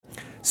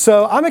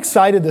So I'm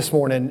excited this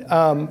morning.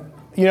 In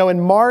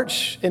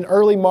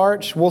early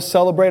March, we'll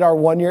celebrate our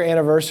 1-year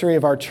anniversary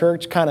of our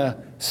church kind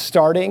of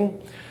starting.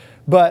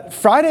 But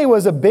Friday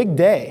was a big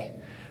day.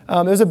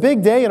 It was a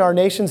big day in our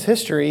nation's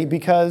history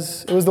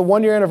because it was the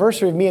 1-year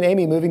anniversary of me and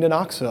Amy moving to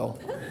Knoxville.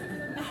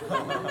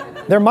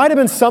 There might have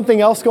been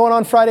something else going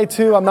on Friday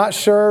too, I'm not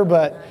sure,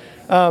 but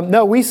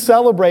no, we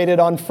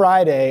celebrated on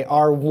Friday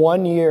our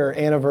 1-year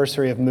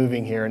anniversary of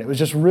moving here, and it was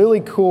just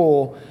really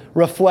cool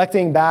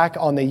reflecting back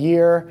on the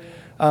year.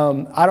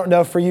 I don't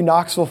know, for you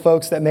Knoxville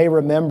folks that may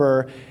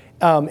remember,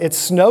 it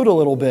snowed a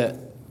little bit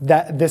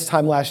this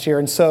time last year,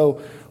 and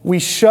so we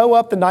show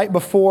up the night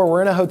before,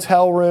 we're in a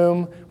hotel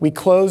room, we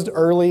closed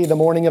early the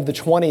morning of the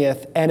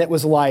 20th, and it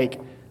was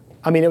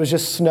it was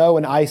just snow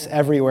and ice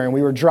everywhere. And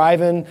we were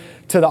driving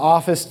to the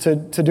office to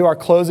do our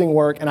closing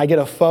work, and I get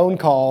a phone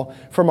call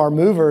from our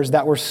movers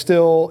that were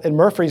still in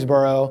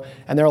Murfreesboro,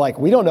 and they're like,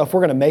 we don't know if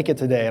we're going to make it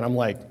today. And I'm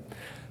like,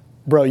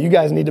 bro, you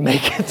guys need to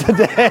make it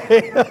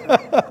today.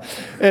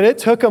 And it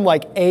took them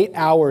 8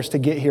 hours to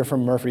get here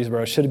from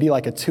Murfreesboro. It should be a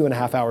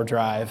 2.5-hour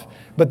drive.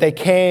 But they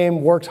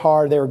came, worked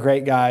hard, they were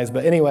great guys.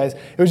 But anyways,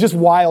 it was just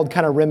wild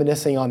kind of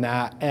reminiscing on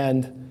that.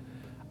 And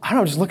I don't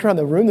know, just looking around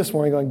the room this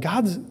morning going,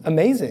 God's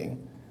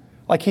amazing.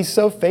 He's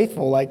so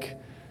faithful.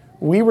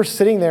 We were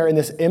sitting there in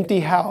this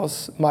empty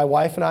house, my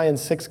wife and I and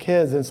 6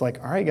 kids, and it's all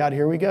right, God,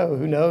 here we go.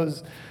 Who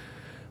knows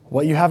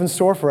what you have in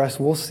store for us?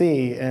 We'll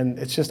see. And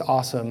it's just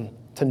awesome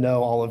to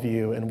know all of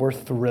you, and we're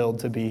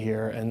thrilled to be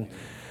here. And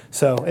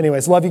so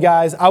anyways, love you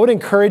guys. I would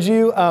encourage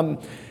you,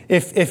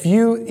 if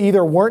you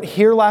either weren't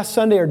here last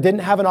Sunday or didn't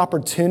have an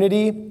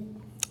opportunity,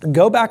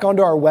 go back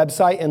onto our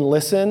website and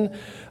listen.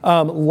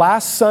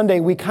 Last Sunday,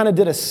 we kind of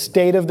did a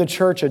state of the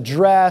church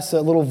address, a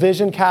little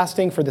vision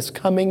casting for this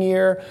coming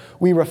year.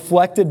 We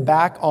reflected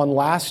back on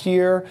last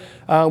year.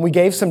 We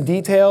gave some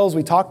details.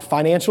 We talked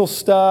financial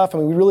stuff,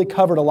 and we really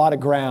covered a lot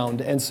of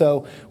ground. And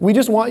so we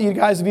just want you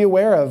guys to be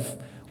aware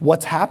of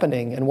what's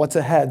happening and what's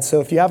ahead. So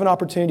if you have an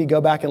opportunity,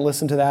 go back and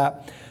listen to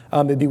that.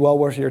 It'd be well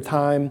worth your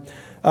time.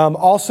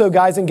 Also,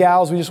 guys and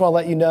gals, we just want to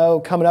let you know,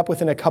 coming up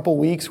within a couple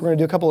weeks, we're going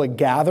to do a couple of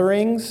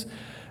gatherings.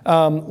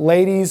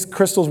 Ladies,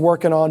 Crystal's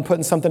working on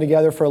putting something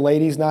together for a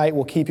ladies' night.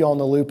 We'll keep you on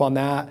the loop on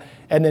that.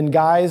 And then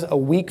guys, a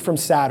week from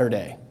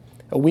Saturday,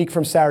 we're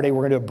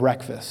going to do a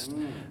breakfast.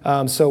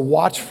 So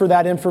watch for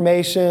that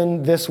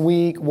information this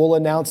week. We'll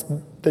announce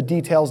the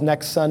details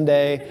next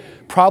Sunday.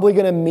 Probably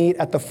going to meet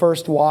at the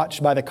First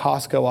Watch by the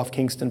Costco off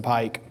Kingston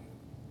Pike,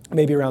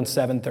 maybe around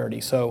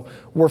 7:30. So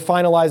we're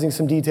finalizing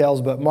some details,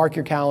 but mark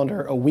your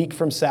calendar, a week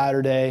from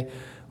Saturday.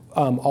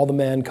 All the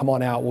men, come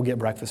on out. We'll get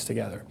breakfast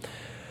together.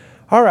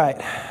 All right,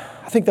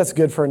 I think that's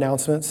good for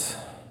announcements.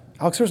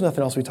 Alex, there's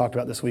nothing else we talked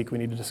about this week we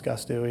need to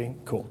discuss, do we?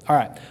 Cool. All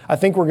right, I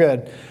think we're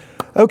good.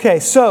 Okay,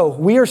 so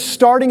we are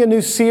starting a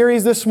new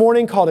series this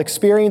morning called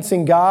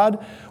Experiencing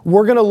God.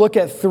 We're going to look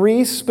at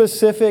 3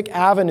 specific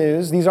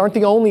avenues. These aren't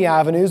the only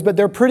avenues, but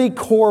they're pretty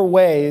core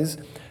ways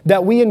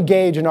that we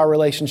engage in our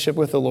relationship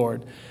with the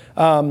Lord.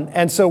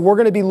 And so we're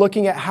going to be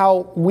looking at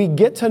how we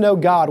get to know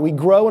God. We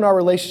grow in our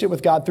relationship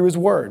with God through His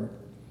Word.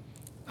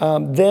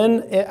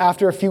 Then,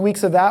 after a few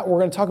weeks of that, we're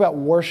going to talk about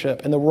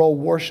worship and the role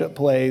worship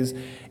plays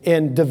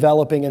in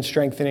developing and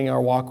strengthening our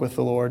walk with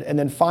the Lord. And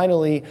then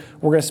finally,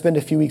 we're going to spend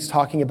a few weeks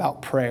talking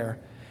about prayer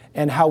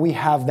and how we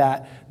have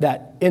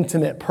that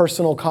intimate,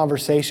 personal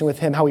conversation with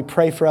Him, how we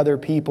pray for other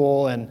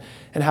people, and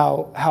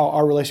how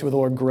our relationship with the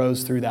Lord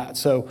grows through that.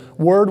 So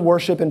word,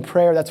 worship, and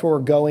prayer, that's where we're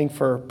going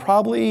for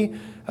probably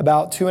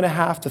about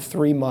 2.5 to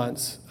 3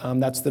 months.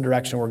 That's the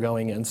direction we're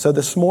going in. So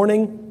this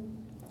morning,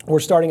 we're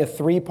starting a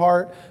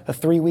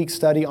 3-week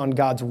study on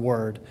God's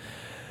Word.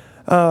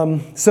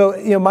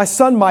 My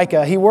son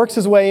Micah, he works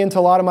his way into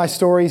a lot of my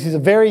stories. He's a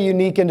very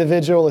unique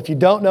individual. If you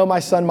don't know my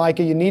son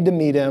Micah, you need to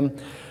meet him.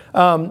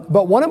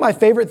 But one of my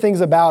favorite things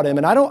about him,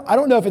 and I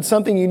don't know if it's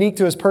something unique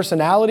to his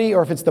personality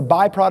or if it's the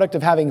byproduct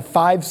of having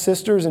 5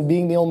 sisters and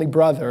being the only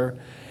brother,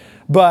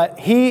 but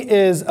he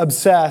is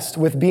obsessed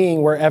with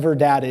being wherever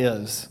Dad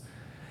is.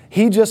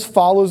 He just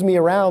follows me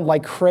around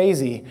like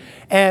crazy.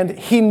 And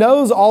he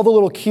knows all the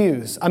little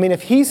cues.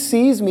 If he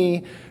sees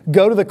me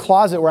go to the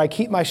closet where I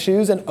keep my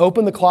shoes and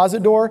open the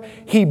closet door,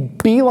 he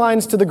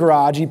beelines to the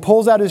garage, he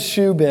pulls out his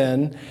shoe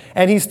bin,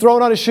 and he's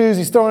throwing on his shoes,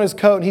 he's throwing on his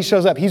coat, and he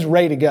shows up. He's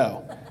ready to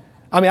go.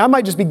 I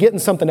might just be getting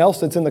something else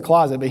that's in the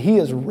closet, but he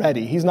is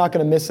ready. He's not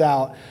going to miss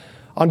out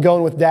on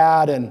going with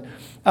Dad. And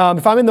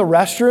if I'm in the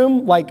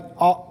restroom,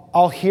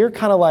 I'll hear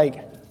kind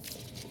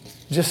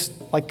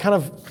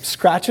of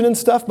scratching and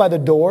stuff by the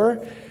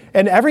door.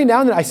 And every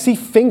now and then I see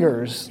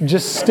fingers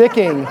just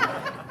sticking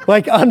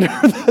under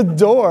the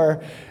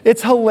door.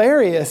 It's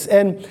hilarious.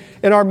 And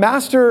in our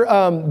master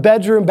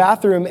bedroom,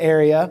 bathroom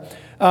area,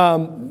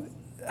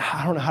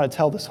 I don't know how to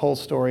tell this whole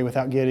story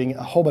without getting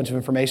a whole bunch of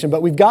information,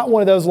 but we've got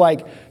one of those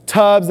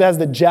tubs that has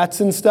the jets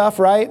and stuff,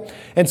 right?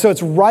 And so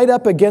it's right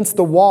up against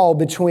the wall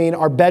between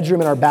our bedroom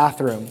and our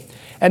bathroom.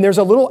 And there's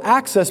a little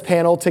access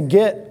panel to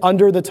get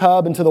under the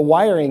tub and to the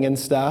wiring and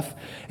stuff.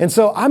 And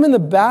so I'm in the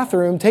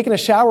bathroom taking a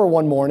shower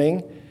one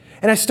morning,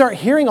 and I start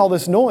hearing all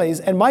this noise,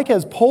 and Mike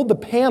has pulled the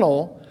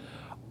panel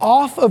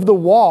off of the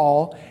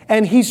wall,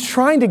 and he's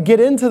trying to get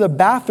into the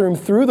bathroom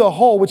through the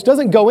hole, which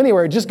doesn't go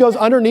anywhere. It just goes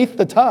underneath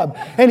the tub.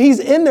 And he's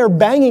in there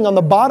banging on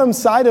the bottom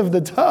side of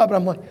the tub. And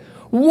I'm like,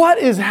 what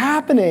is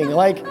happening?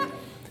 Like,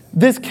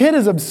 this kid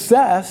is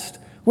obsessed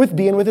with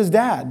being with his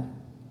dad.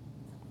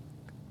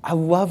 I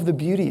love the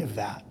beauty of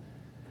that.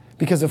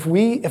 Because if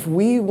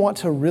we want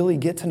to really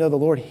get to know the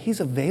Lord, he's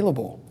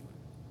available.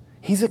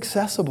 He's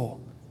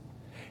accessible.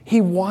 He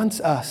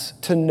wants us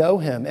to know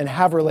him and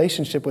have a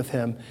relationship with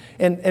him.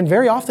 And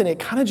very often it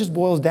kind of just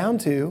boils down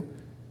to,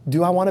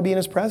 do I want to be in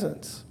his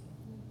presence?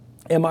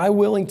 Am I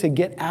willing to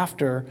get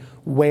after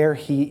where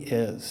he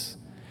is?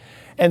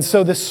 And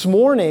so this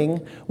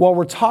morning, while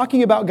we're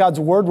talking about God's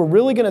word, we're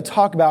really going to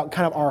talk about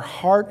kind of our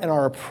heart and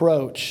our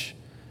approach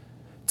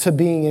to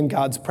being in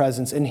God's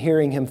presence and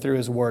hearing him through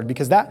his word,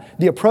 because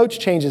the approach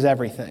changes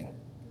everything.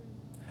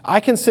 I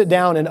can sit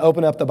down and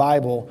open up the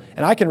Bible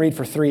and I can read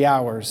for 3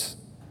 hours.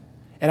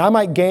 And I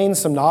might gain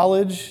some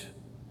knowledge.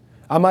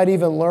 I might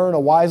even learn a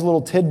wise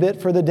little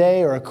tidbit for the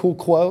day or a cool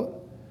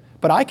quote.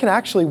 But I can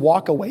actually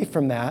walk away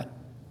from that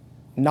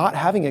not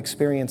having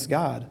experienced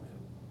God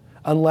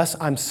unless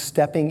I'm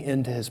stepping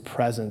into his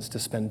presence to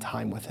spend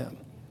time with him.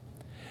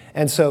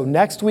 And so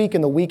next week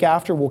and the week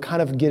after, we'll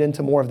kind of get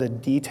into more of the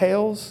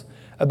details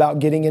about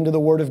getting into the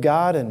Word of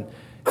God and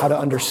how to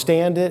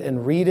understand it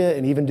and read it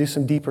and even do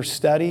some deeper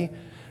study.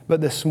 But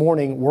this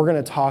morning, we're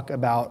going to talk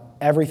about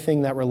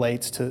everything that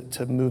relates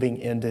to moving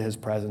into his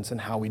presence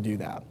and how we do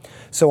that.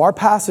 So our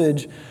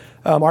passage,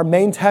 our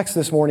main text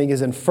this morning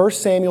is in 1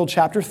 Samuel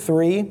chapter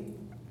 3.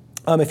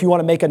 If you want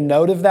to make a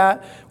note of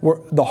that,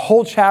 the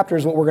whole chapter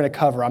is what we're going to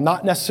cover. I'm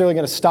not necessarily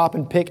going to stop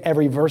and pick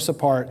every verse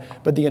apart,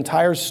 but the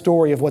entire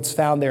story of what's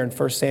found there in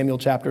 1 Samuel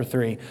chapter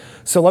 3.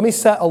 So let me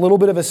set a little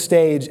bit of a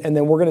stage, and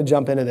then we're going to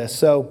jump into this.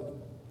 So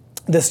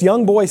this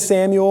young boy,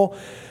 Samuel,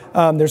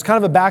 there's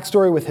kind of a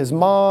backstory with his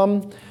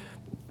mom,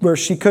 where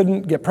she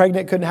couldn't get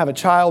pregnant, couldn't have a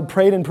child,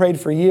 prayed and prayed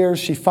for years.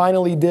 She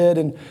finally did,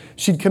 and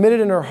she'd committed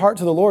in her heart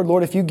to the Lord,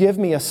 Lord, if you give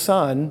me a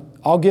son,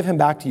 I'll give him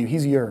back to you.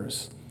 He's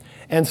yours.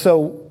 And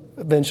so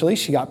eventually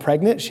she got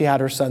pregnant. She had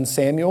her son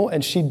Samuel,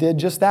 and she did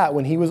just that.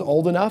 When he was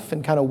old enough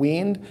and kind of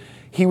weaned,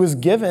 he was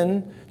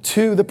given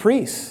to the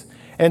priests.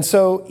 And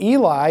so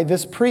Eli,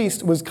 this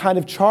priest, was kind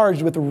of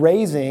charged with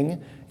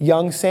raising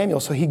young Samuel.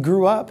 So he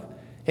grew up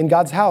in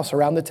God's house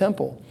around the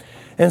temple.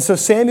 And so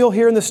Samuel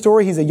here in the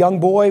story, he's a young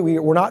boy.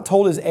 We're not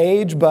told his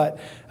age, but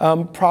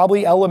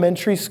probably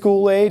elementary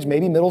school age,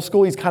 maybe middle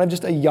school. He's kind of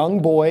just a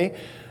young boy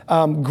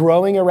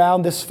growing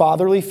around this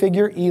fatherly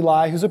figure,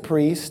 Eli, who's a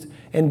priest,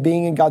 and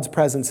being in God's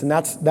presence. And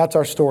that's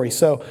our story.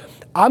 So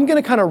I'm going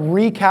to kind of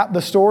recap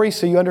the story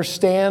so you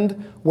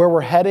understand where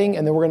we're heading,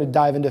 and then we're going to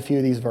dive into a few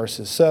of these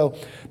verses. So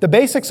the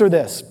basics are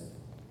this.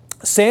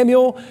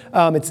 Samuel,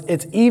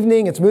 it's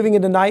evening, it's moving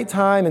into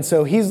nighttime, and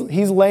so he's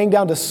laying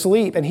down to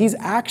sleep, and he's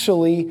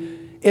actually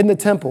in the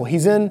temple.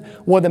 He's in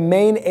one of the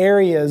main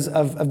areas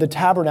of the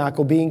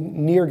tabernacle,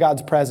 being near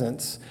God's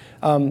presence.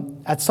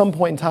 At some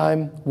point in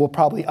time, we'll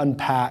probably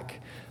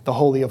unpack the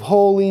Holy of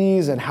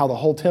Holies and how the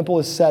whole temple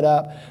is set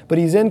up. But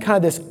he's in kind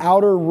of this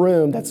outer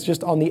room that's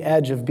just on the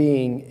edge of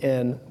being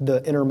in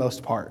the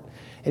innermost part.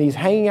 And he's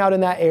hanging out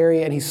in that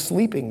area, and he's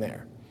sleeping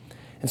there.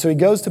 And so he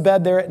goes to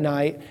bed there at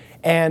night,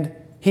 and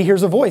he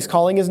hears a voice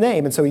calling his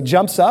name. And so he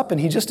jumps up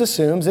and he just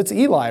assumes it's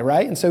Eli,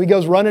 right? And so he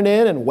goes running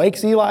in and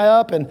wakes Eli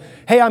up and,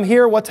 hey, I'm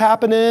here, what's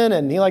happening?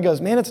 And Eli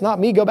goes, man, it's not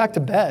me, go back to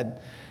bed.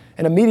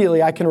 And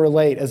immediately I can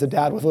relate as a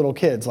dad with little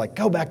kids, like,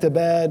 go back to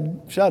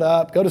bed, shut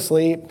up, go to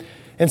sleep.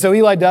 And so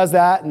Eli does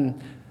that,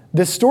 and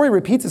this story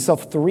repeats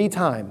itself 3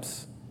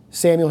 times.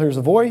 Samuel hears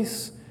a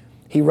voice,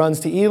 he runs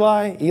to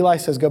Eli, Eli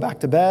says, go back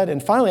to bed.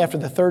 And finally, after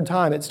the 3rd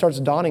time, it starts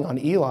dawning on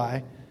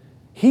Eli,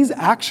 he's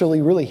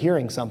actually really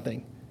hearing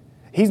something.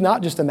 He's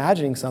not just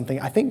imagining something.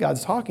 I think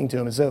God's talking to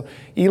him. And so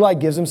Eli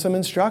gives him some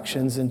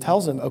instructions and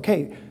tells him,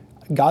 okay,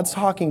 God's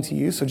talking to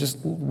you. So just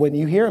when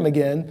you hear him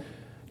again,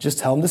 just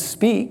tell him to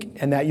speak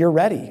and that you're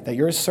ready, that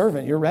you're his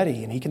servant, you're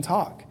ready, and he can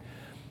talk.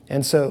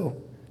 And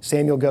so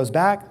Samuel goes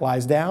back,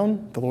 lies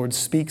down. The Lord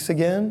speaks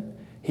again.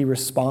 He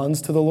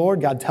responds to the Lord.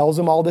 God tells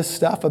him all this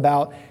stuff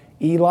about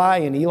Eli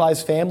and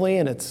Eli's family.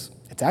 And it's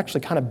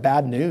actually kind of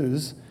bad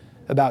news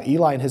about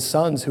Eli and his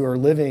sons who are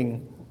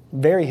living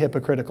very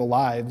hypocritical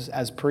lives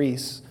as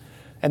priests,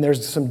 and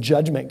there's some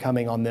judgment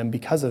coming on them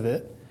because of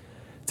it.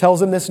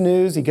 Tells him this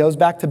news. He goes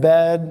back to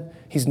bed.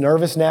 He's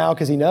nervous now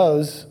because he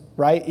knows,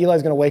 right?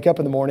 Eli's going to wake up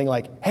in the morning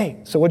like, hey,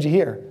 so what'd you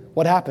hear?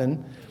 What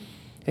happened?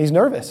 And he's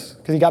nervous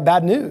because he got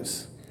bad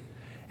news.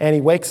 And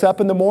he wakes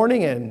up in the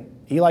morning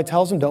and Eli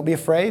tells him, don't be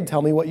afraid.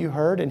 Tell me what you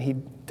heard. And he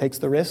takes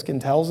the risk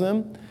and tells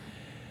him.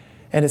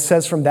 And it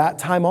says from that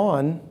time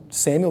on,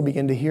 Samuel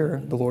began to hear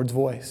the Lord's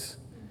voice.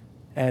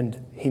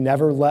 And he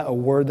never let a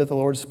word that the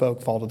Lord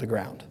spoke fall to the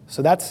ground.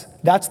 So that's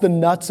the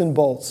nuts and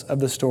bolts of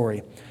the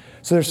story.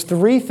 So there's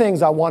 3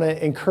 things I want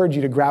to encourage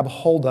you to grab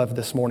hold of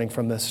this morning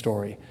from this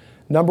story.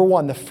 Number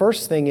 1, the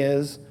first thing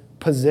is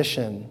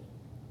position,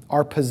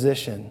 our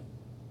position.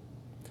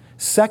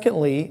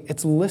 Secondly,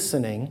 it's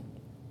listening.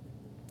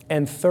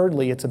 And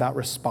thirdly, it's about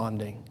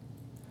responding.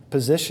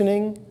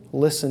 Positioning,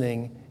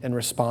 listening, and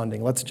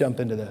responding. Let's jump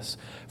into this.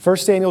 1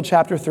 Samuel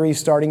chapter 3,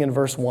 starting in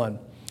verse 1.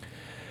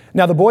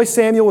 Now the boy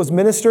Samuel was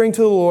ministering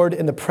to the Lord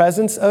in the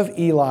presence of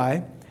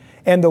Eli,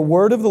 and the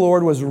word of the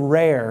Lord was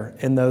rare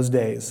in those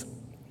days.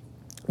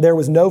 There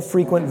was no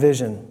frequent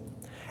vision.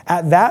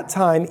 At that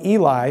time,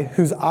 Eli,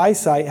 whose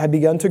eyesight had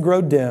begun to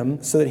grow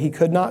dim so that he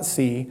could not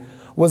see,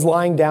 was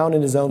lying down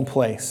in his own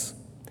place.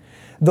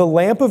 The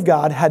lamp of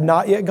God had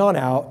not yet gone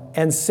out,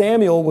 and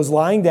Samuel was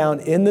lying down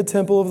in the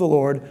temple of the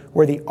Lord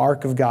where the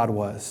ark of God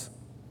was.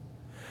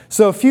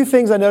 So a few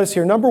things I noticed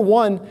here. Number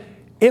one,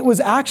 it was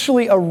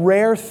actually a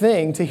rare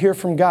thing to hear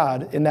from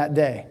God in that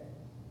day.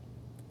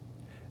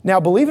 Now,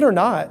 believe it or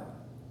not,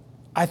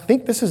 I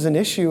think this is an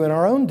issue in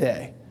our own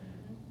day.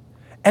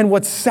 And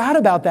what's sad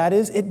about that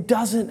is it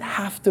doesn't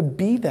have to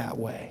be that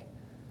way.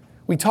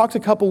 We talked a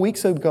couple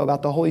weeks ago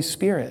about the Holy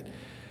Spirit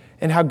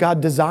and how God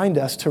designed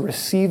us to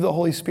receive the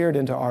Holy Spirit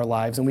into our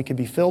lives, and we could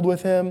be filled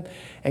with Him,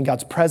 and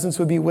God's presence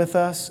would be with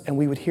us, and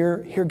we would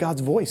hear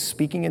God's voice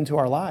speaking into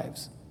our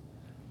lives.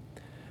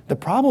 The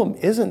problem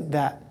isn't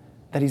that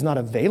He's not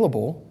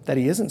available, that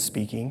He isn't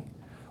speaking.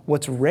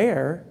 What's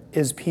rare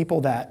is people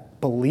that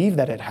believe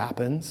that it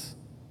happens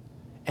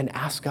and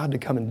ask God to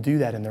come and do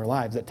that in their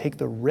lives, that take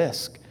the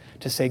risk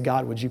to say,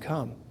 God, would you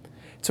come?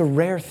 It's a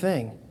rare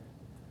thing.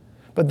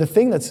 But the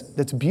thing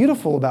that's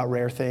beautiful about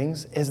rare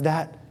things is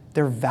that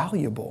they're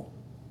valuable.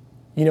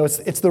 You know,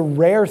 it's the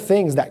rare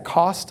things that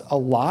cost a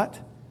lot.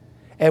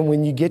 And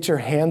when you get your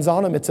hands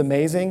on them, it's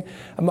amazing.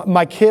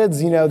 My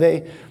kids, you know,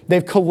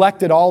 they've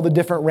collected all the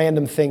different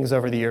random things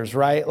over the years,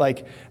 right?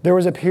 Like there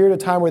was a period of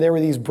time where there were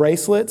these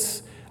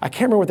bracelets. I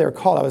can't remember what they were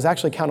called. I was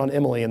actually counting on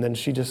Emily, and then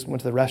she just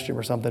went to the restroom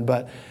or something.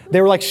 But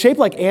they were like shaped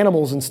like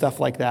animals and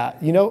stuff like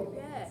that. You know,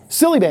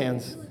 silly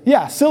bands.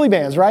 Yeah, silly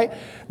bands, right?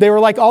 They were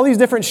like all these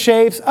different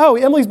shapes. Oh,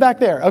 Emily's back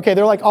there. Okay,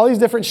 they're like all these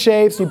different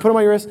shapes. You put them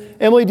on your wrist.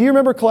 Emily, do you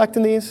remember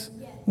collecting these?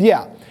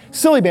 Yeah.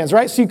 Silly bands,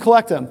 right? So you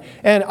collect them.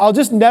 And I'll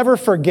just never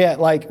forget,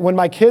 like when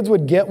my kids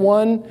would get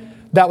one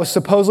that was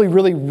supposedly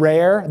really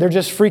rare, they're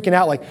just freaking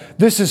out like,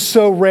 this is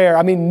so rare.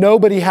 I mean,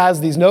 nobody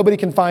has these. Nobody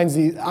can find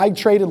these. I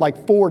traded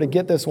like 4 to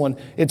get this one.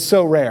 It's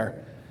so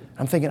rare.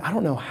 I'm thinking, I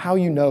don't know how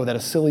you know that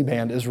a silly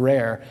band is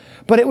rare.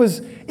 But it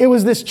was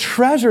this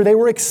treasure. They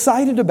were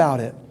excited about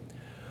it.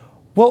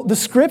 Well, the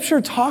scripture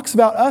talks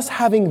about us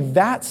having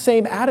that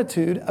same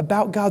attitude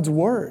about God's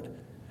word,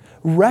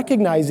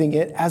 recognizing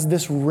it as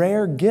this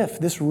rare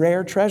gift, this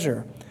rare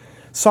treasure.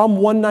 Psalm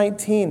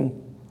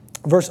 119,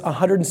 verse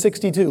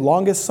 162,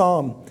 longest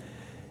psalm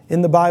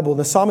in the Bible.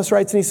 The psalmist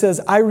writes and he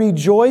says, I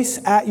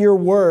rejoice at your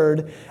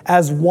word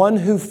as one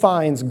who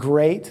finds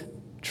great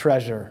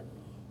treasure.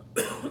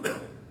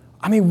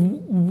 I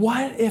mean,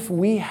 what if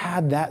we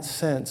had that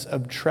sense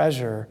of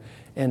treasure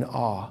and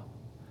awe?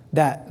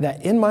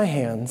 That in my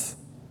hands,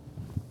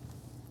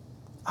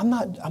 I'm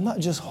not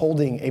just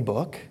holding a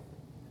book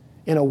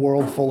in a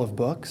world full of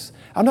books.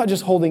 I'm not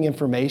just holding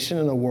information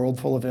in a world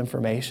full of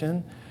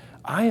information.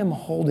 I am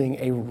holding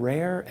a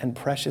rare and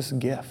precious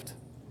gift.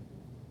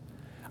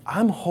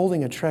 I'm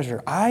holding a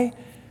treasure. I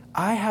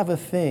have a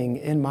thing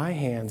in my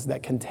hands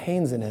that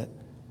contains in it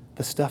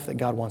the stuff that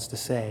God wants to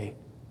say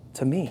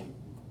to me.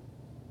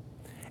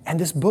 And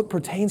this book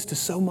pertains to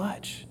so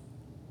much.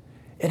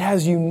 It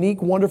has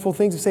unique, wonderful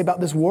things to say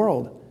about this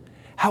world,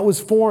 how it was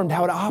formed,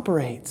 how it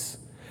operates,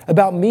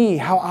 about me,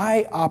 how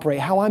I operate,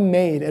 how I'm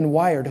made and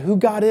wired, who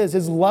God is,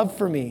 His love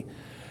for me.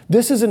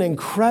 This is an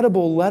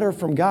incredible letter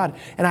from God.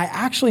 And I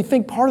actually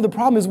think part of the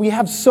problem is we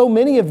have so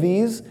many of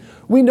these,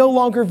 we no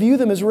longer view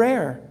them as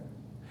rare.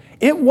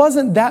 It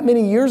wasn't that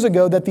many years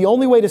ago that the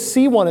only way to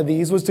see one of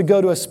these was to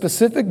go to a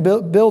specific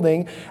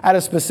building at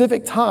a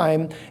specific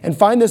time and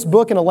find this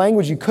book in a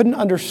language you couldn't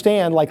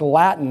understand, like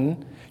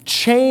Latin,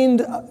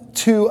 chained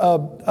to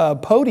a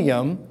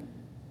podium,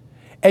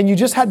 and you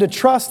just had to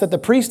trust that the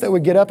priest that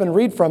would get up and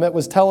read from it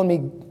was telling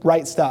me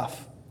right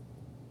stuff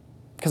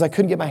because I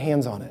couldn't get my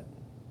hands on it.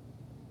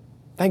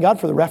 Thank God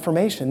for the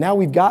Reformation. Now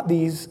we've got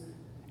these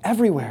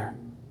everywhere.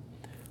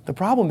 The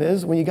problem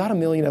is when you got 1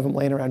 million of them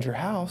laying around your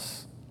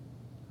house,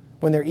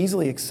 when they're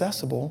easily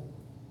accessible,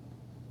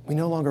 we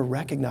no longer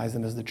recognize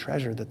them as the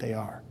treasure that they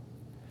are.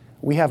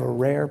 We have a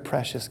rare,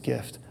 precious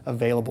gift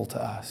available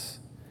to us,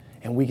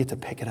 and we get to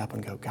pick it up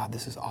and go, God,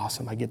 this is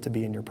awesome. I get to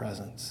be in your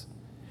presence.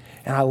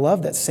 And I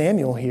love that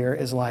Samuel here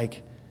is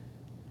like,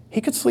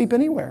 he could sleep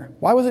anywhere.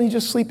 Why wasn't he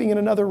just sleeping in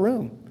another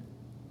room?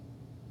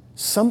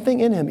 Something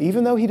in him,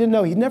 even though he didn't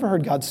know, he'd never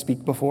heard God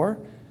speak before,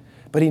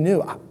 but he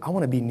knew, I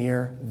want to be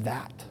near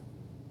that.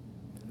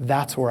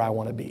 That's where I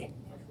want to be.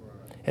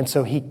 And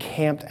so he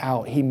camped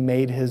out. He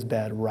made his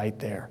bed right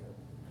there.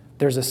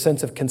 There's a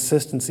sense of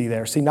consistency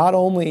there. See, not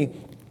only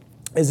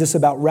is this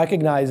about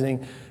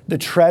recognizing the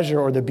treasure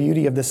or the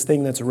beauty of this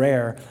thing that's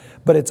rare,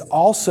 but it's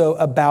also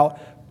about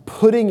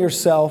putting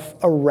yourself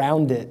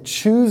around it,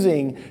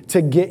 choosing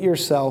to get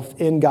yourself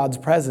in God's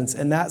presence.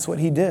 And that's what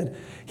he did.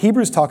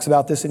 Hebrews talks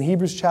about this in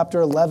Hebrews chapter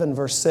 11,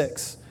 verse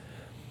 6.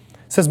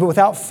 It says, but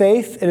without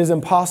faith, it is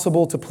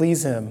impossible to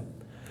please him.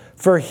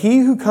 For he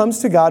who comes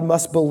to God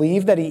must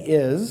believe that he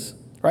is,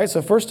 right?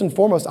 So first and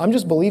foremost, I'm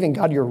just believing,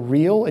 God, you're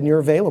real and you're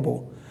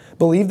available.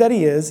 Believe that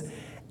he is.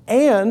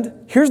 And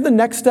here's the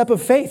next step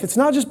of faith. It's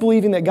not just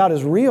believing that God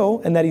is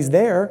real and that he's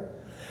there,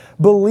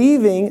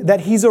 believing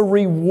that he's a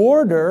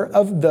rewarder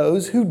of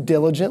those who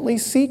diligently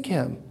seek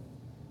him.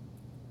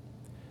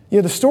 You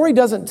know, the story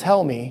doesn't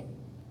tell me,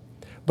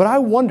 but I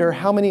wonder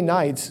how many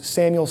nights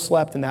Samuel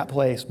slept in that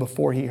place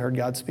before he heard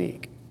God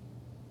speak.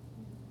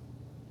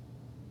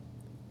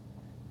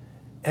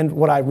 And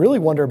what I really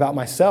wonder about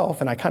myself,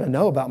 and I kind of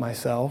know about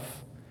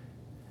myself,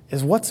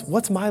 is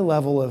what's my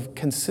level of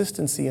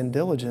consistency and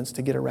diligence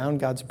to get around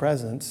God's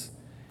presence,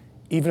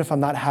 even if I'm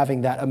not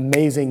having that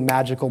amazing,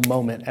 magical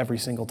moment every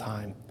single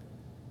time.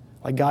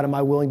 Like, God, am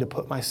I willing to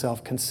put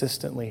myself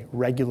consistently,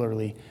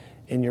 regularly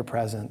in your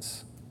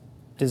presence,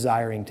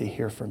 desiring to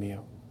hear from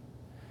you?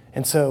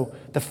 And so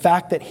the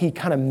fact that he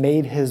kind of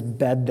made his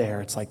bed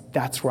there, it's like,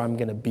 that's where I'm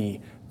going to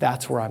be.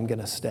 That's where I'm going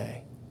to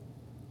stay.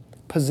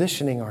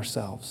 Positioning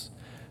ourselves.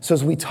 So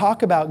as we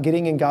talk about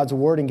getting in God's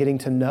word and getting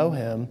to know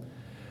him,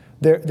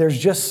 there's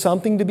just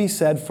something to be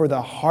said for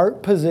the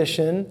heart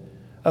position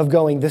of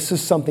going, this is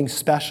something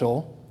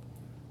special.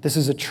 This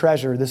is a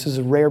treasure. This is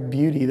a rare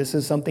beauty. This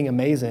is something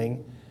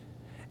amazing.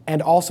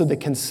 And also the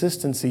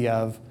consistency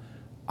of,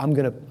 I'm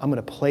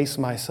gonna place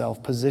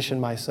myself, position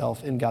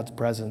myself in God's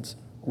presence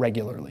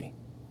regularly.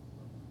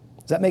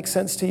 Does that make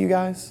sense to you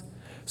guys?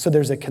 So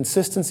there's a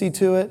consistency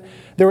to it.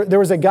 There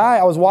was a guy,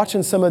 I was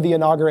watching some of the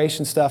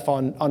inauguration stuff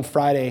on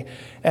Friday,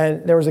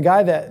 and there was a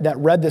guy that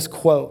read this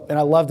quote, and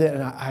I loved it,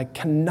 and I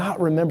cannot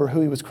remember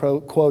who he was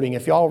quoting.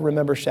 If y'all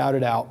remember, shout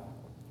it out.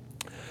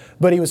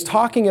 But he was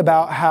talking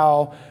about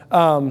how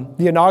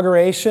the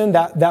inauguration,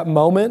 that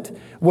moment,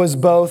 was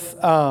both,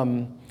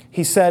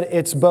 he said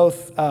it's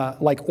both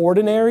like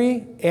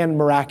ordinary and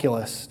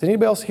miraculous. Did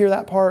anybody else hear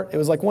that part? It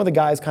was like one of the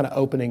guys kind of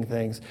opening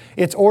things.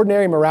 It's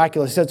ordinary and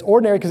miraculous. He said it's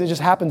ordinary because it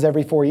just happens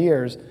every 4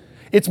 years.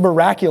 It's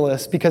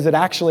miraculous because it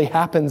actually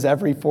happens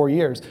every 4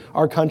 years.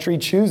 Our country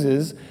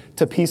chooses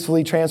to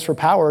peacefully transfer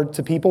power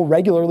to people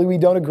regularly we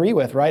don't agree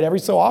with, right? Every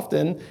so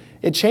often,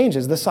 it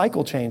changes. The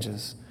cycle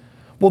changes.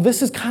 Well,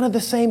 this is kind of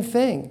the same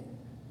thing.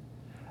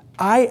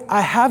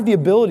 I have the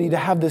ability to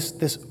have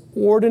this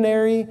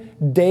ordinary,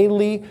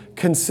 daily,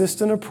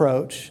 consistent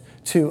approach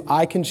to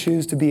I can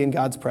choose to be in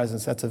God's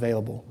presence that's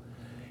available.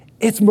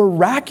 It's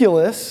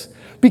miraculous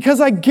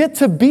because I get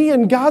to be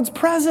in God's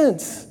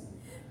presence.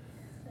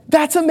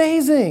 That's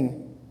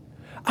amazing.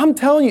 I'm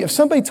telling you, if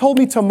somebody told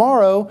me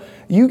tomorrow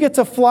you get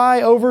to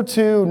fly over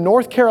to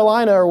North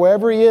Carolina or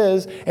wherever he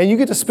is and you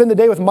get to spend the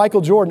day with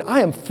Michael Jordan, I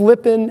am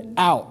flipping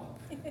out.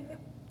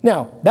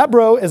 Now, that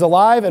bro is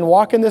alive and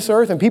walking this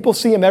earth and people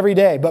see him every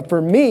day. But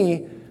for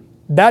me,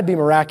 that'd be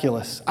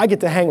miraculous. I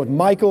get to hang with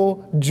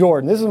Michael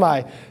Jordan. This is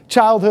my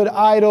childhood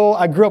idol.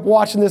 I grew up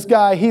watching this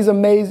guy. He's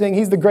amazing.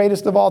 He's the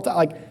greatest of all time.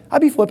 Like,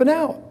 I'd be flipping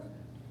out.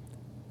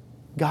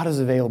 God is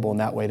available in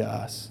that way to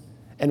us.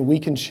 And we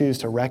can choose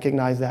to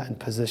recognize that and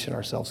position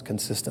ourselves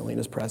consistently in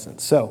his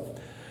presence. So,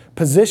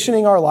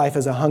 positioning our life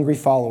as a hungry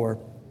follower.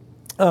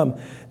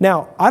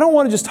 Now, I don't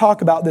want to just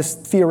talk about this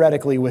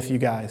theoretically with you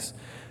guys.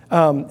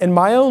 In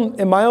my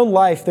own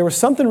life, there was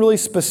something really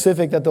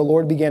specific that the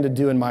Lord began to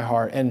do in my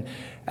heart. And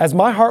as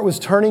my heart was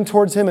turning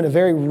towards him in a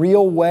very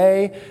real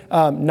way,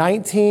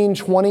 19,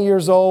 20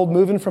 years old,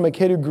 moving from a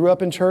kid who grew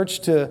up in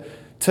church to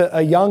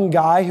a young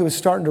guy who was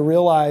starting to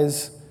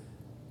realize,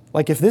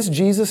 like, if this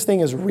Jesus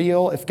thing is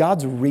real, if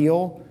God's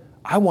real,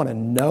 I want to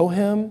know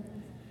him.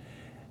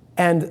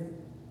 And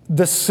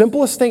the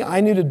simplest thing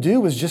I knew to do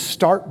was just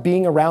start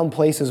being around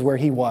places where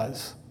he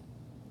was.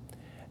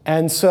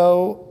 And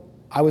so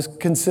I was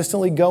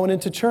consistently going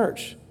into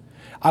church.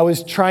 I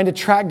was trying to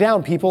track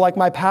down people like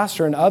my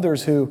pastor and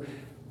others who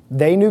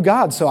they knew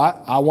God, so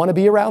I want to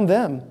be around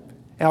them.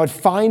 And I would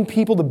find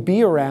people to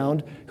be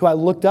around who I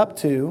looked up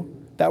to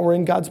that were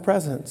in God's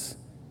presence.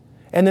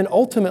 And then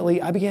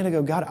ultimately, I began to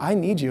go, God, I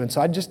need you. And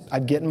so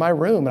I'd get in my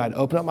room and I'd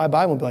open up my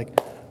Bible and be like,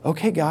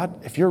 okay,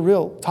 God, if you're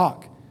real,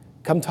 talk.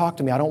 Come talk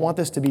to me. I don't want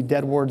this to be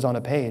dead words on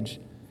a page.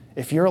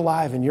 If you're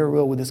alive and you're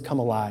real, would this come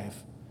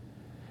alive?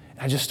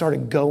 I just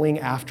started going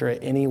after it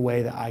any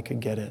way that I could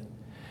get it.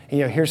 And,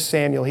 you know, here's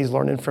Samuel. He's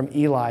learning from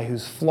Eli,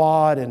 who's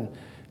flawed and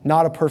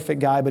not a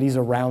perfect guy, but he's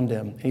around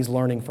him. And he's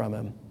learning from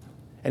him.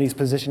 And he's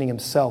positioning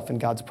himself in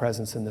God's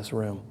presence in this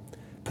room.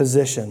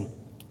 Position.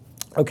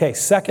 Okay,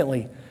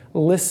 secondly,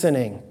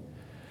 listening.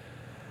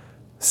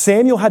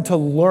 Samuel had to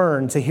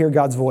learn to hear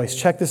God's voice.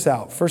 Check this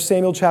out. 1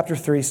 Samuel chapter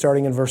 3,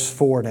 starting in verse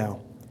 4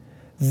 now.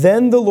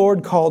 Then the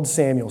Lord called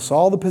Samuel. So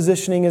all the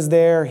positioning is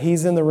there.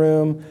 He's in the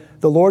room.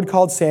 The Lord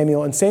called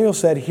Samuel, and Samuel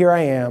said, here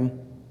I am,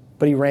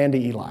 but he ran to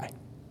Eli.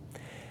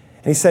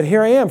 And he said,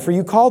 here I am, for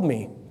you called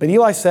me. But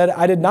Eli said,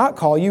 I did not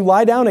call you,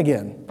 lie down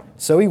again.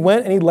 So he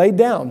went and he laid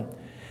down.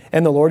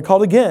 And the Lord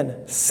called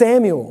again,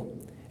 Samuel.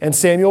 And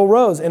Samuel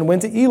rose and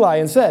went to Eli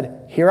and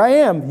said, here I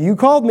am, you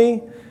called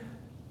me.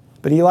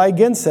 But Eli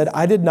again said,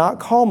 I did not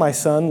call my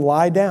son,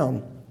 lie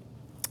down.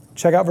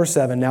 Check out verse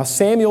 7. Now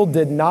Samuel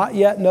did not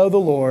yet know the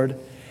Lord,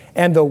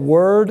 and the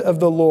word of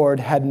the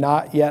Lord had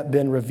not yet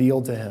been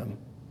revealed to him.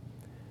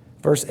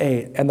 Verse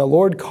 8, and the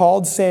Lord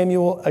called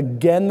Samuel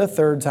again the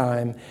third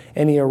time,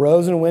 and he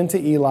arose and went to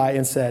Eli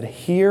and said,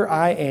 here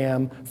I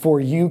am,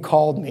 for you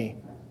called me.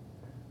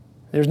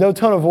 There's no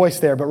tone of voice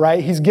there, but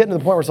right, he's getting to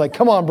the point where it's like,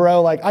 come on,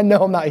 bro, like I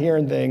know I'm not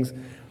hearing things.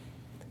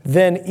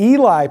 Then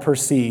Eli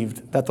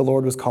perceived that the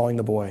Lord was calling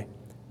the boy.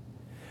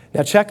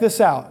 Now check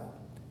this out.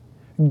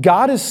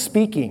 God is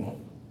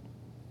speaking.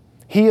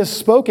 He has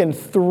spoken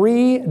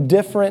 3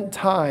 different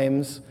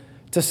times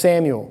to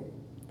Samuel.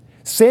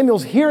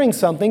 Samuel's hearing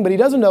something, but he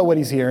doesn't know what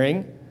he's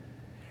hearing.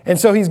 And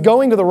so he's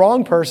going to the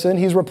wrong person.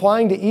 He's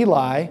replying to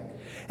Eli.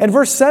 And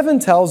verse 7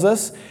 tells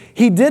us,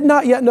 he did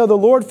not yet know the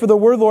Lord, for the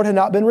word of the Lord had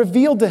not been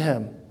revealed to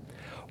him.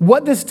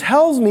 What this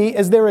tells me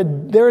is there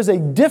is a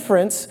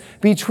difference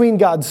between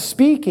God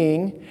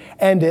speaking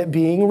and it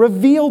being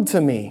revealed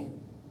to me.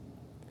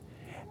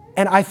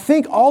 And I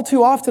think all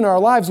too often in our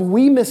lives,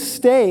 we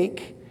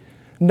mistake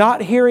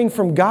not hearing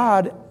from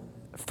God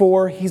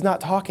for he's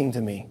not talking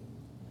to me.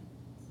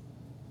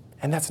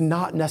 And that's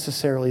not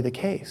necessarily the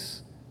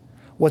case.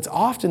 What's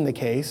often the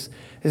case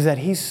is that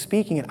he's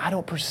speaking and I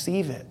don't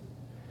perceive it.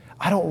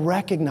 I don't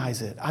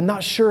recognize it. I'm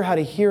not sure how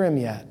to hear him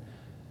yet.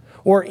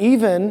 Or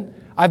even,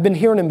 I've been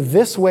hearing him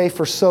this way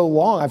for so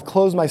long, I've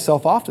closed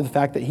myself off to the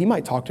fact that he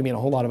might talk to me in a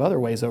whole lot of other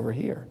ways over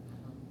here.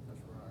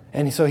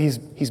 And so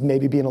he's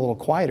maybe being a little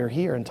quieter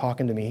here and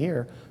talking to me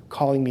here,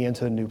 calling me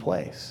into a new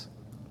place.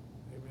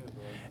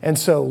 And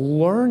so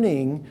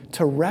learning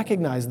to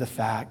recognize the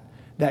fact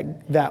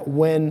that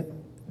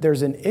when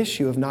there's an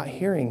issue of not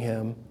hearing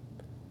him,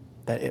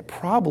 that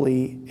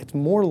it's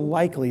more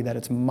likely that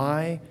it's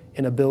my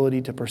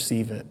inability to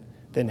perceive it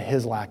than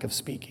his lack of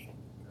speaking.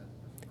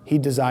 He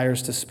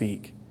desires to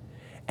speak,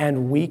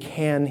 and we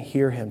can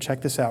hear him.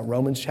 Check this out,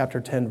 Romans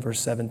chapter 10, verse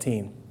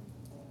 17.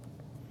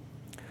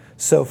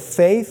 So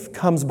faith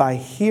comes by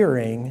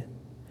hearing,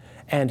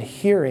 and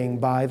hearing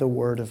by the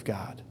word of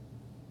God.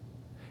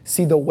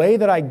 See, the way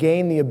that I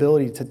gain the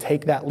ability to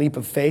take that leap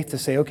of faith to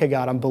say, okay,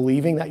 God, I'm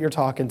believing that you're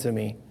talking to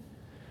me.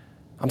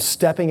 I'm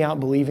stepping out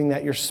believing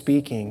that you're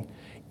speaking.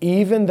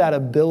 Even that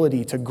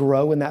ability to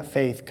grow in that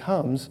faith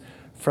comes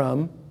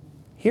from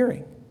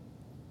hearing.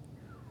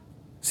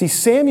 See,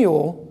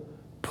 Samuel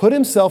put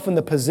himself in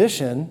the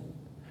position,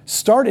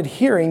 started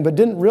hearing, but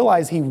didn't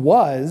realize he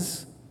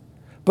was,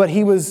 but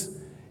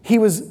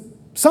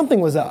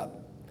something was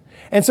up.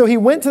 And so he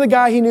went to the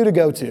guy he knew to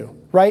go to,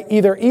 right?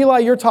 Either Eli,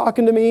 you're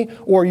talking to me,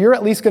 or you're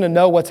at least going to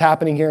know what's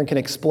happening here and can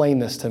explain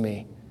this to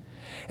me.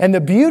 And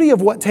the beauty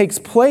of what takes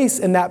place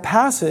in that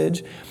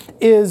passage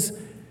is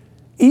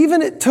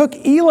even it took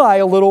Eli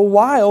a little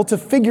while to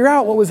figure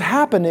out what was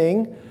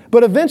happening,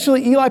 but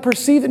eventually Eli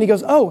perceived it and he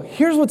goes, oh,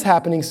 here's what's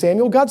happening,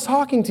 Samuel. God's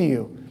talking to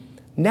you.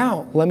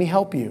 Now, let me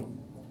help you.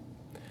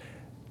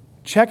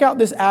 Check out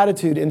this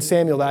attitude in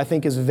Samuel that I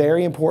think is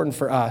very important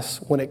for us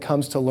when it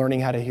comes to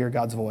learning how to hear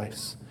God's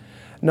voice.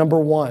 Number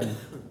 1,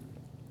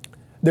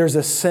 there's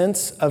a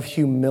sense of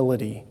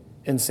humility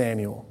in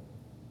Samuel.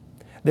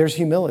 There's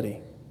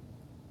humility.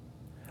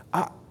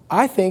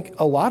 I think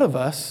a lot of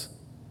us,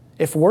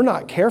 if we're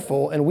not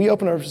careful and we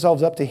open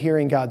ourselves up to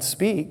hearing God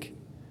speak,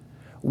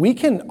 we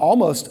can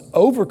almost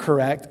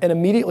overcorrect and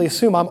immediately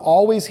assume I'm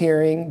always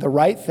hearing the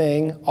right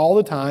thing all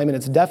the time and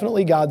it's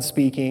definitely God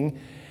speaking.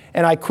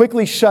 And I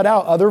quickly shut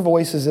out other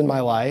voices in my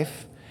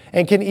life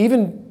and can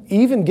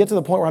even get to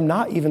the point where I'm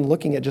not even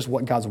looking at just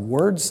what God's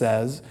word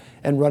says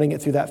and running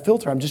it through that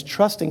filter. I'm just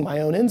trusting my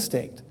own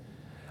instinct.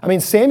 I mean,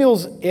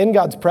 Samuel's in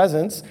God's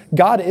presence.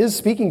 God is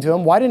speaking to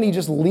him. Why didn't he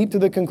just leap to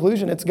the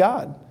conclusion it's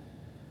God?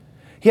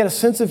 He had a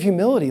sense of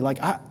humility, like,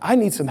 I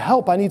need some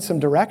help. I need some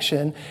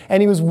direction.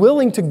 And he was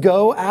willing to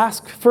go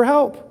ask for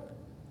help.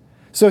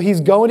 So he's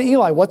going to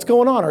Eli. What's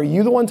going on? Are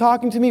you the one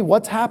talking to me?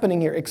 What's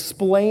happening here?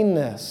 Explain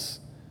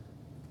this.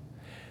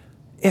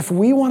 If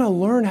we want to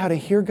learn how to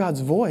hear God's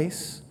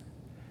voice,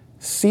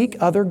 seek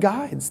other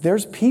guides.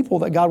 There's people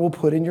that God will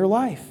put in your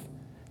life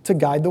to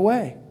guide the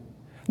way.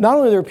 Not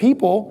only are there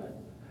people,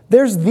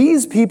 there's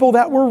these people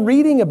that we're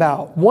reading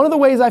about. One of the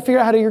ways I figured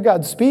out how to hear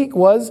God speak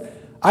was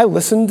I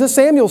listened to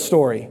Samuel's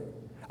story.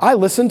 I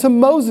listened to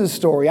Moses'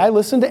 story. I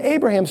listened to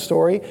Abraham's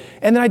story.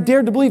 And then I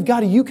dared to believe,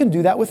 God, you can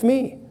do that with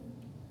me.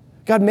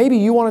 God, maybe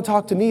you want to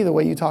talk to me the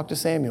way you talk to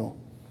Samuel.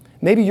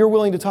 Maybe you're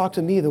willing to talk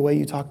to me the way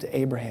you talk to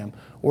Abraham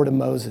or to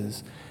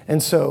Moses.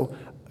 And so,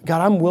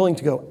 God, I'm willing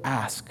to go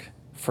ask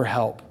for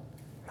help.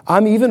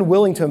 I'm even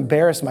willing to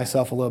embarrass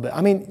myself a little bit. I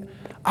mean,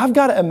 I've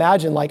got to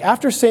imagine, like,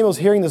 after Samuel's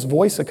hearing this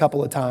voice a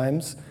couple of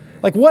times,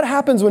 like, what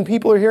happens when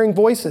people are hearing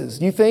voices?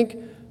 You think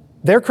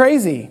they're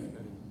crazy,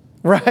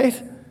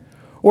 right?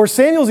 Or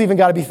Samuel's even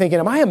got to be thinking,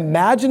 am I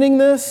imagining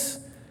this?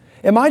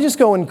 Am I just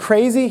going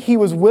crazy? He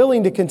was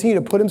willing to continue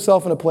to put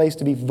himself in a place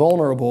to be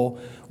vulnerable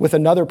with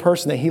another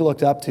person that he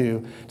looked up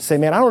to say,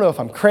 man, I don't know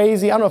if I'm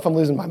crazy. I don't know if I'm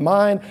losing my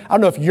mind. I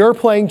don't know if you're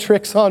playing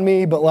tricks on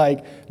me, but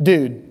like,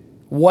 dude,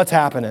 what's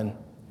happening?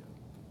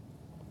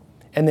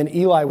 And then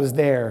Eli was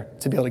there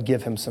to be able to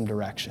give him some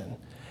direction.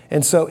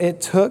 And so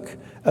it took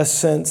a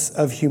sense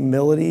of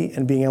humility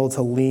and being able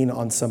to lean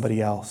on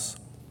somebody else.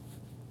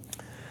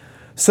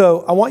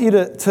 So I want you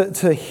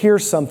to hear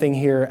something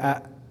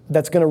here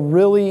that's going to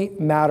really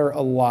matter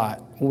a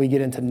lot when we get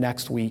into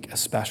next week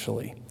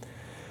especially.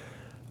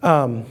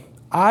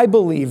 I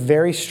believe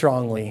very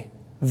strongly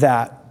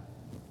that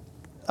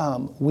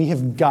we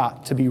have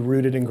got to be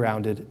rooted and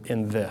grounded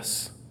in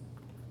this.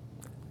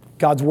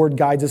 God's word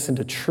guides us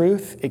into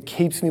truth. It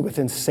keeps me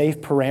within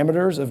safe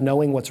parameters of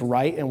knowing what's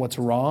right and what's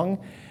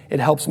wrong. It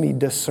helps me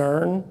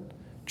discern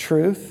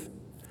truth.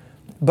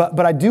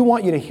 But I do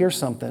want you to hear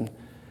something.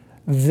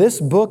 This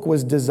book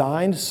was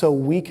designed so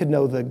we could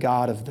know the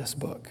God of this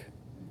book.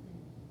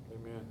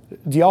 Amen.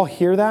 Do y'all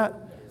hear that?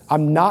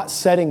 I'm not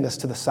setting this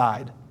to the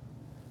side.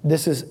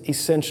 This is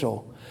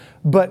essential.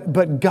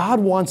 But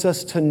God wants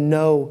us to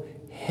know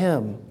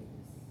Him.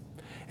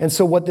 And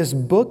so what this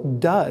book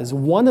does,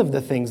 one of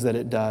the things that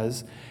it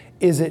does,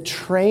 is it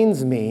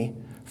trains me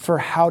for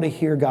how to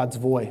hear God's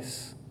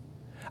voice.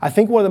 I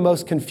think one of the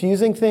most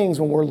confusing things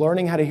when we're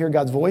learning how to hear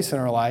God's voice in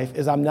our life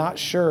is I'm not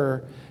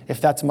sure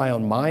if that's my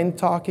own mind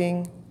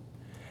talking.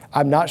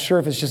 I'm not sure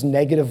if it's just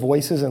negative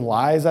voices and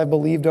lies I've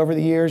believed over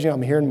the years.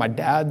 I'm hearing my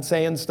dad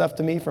saying stuff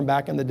to me from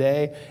back in the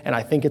day, and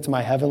I think it's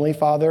my heavenly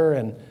father,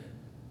 and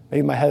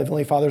maybe my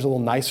heavenly father's a little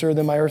nicer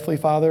than my earthly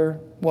father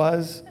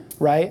was,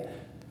 right?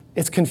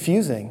 It's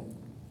confusing.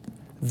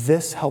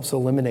 This helps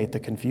eliminate the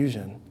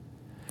confusion.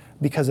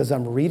 Because as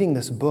I'm reading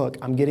this book,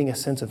 I'm getting a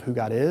sense of who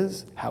God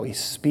is, how He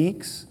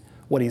speaks,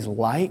 what He's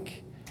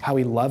like, how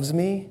He loves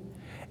me.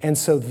 And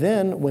so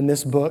then when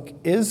this book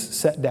is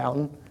set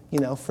down,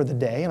 for the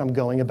day, and I'm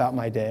going about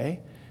my day,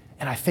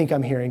 and I think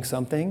I'm hearing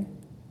something,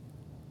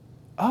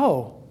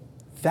 oh,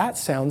 that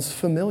sounds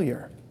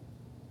familiar.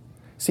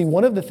 See,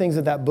 one of the things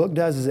that book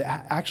does is it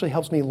actually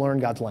helps me learn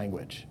God's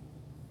language.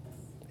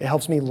 It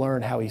helps me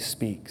learn how He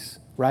speaks,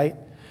 right?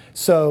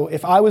 So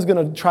if I was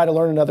going to try to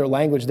learn another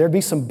language, there'd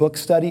be some book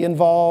study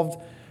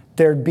involved.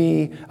 There'd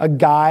be a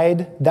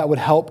guide that would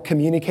help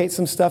communicate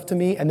some stuff to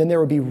me. And then there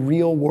would be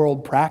real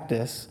world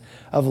practice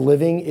of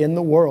living in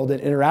the world and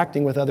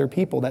interacting with other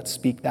people that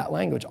speak that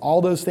language.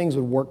 All those things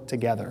would work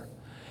together.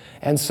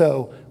 And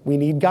so we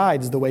need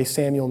guides the way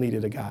Samuel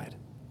needed a guide.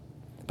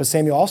 But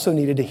Samuel also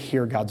needed to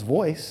hear God's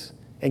voice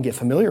and get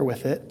familiar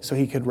with it so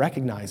he could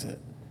recognize it,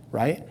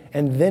 right?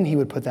 And then he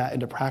would put that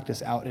into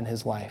practice out in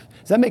his life.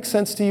 Does that make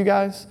sense to you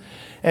guys?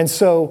 And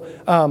so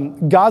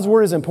God's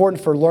word is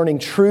important for learning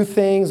true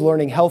things,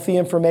 learning healthy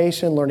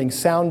information, learning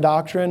sound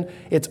doctrine.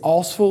 It's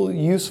also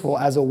useful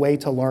as a way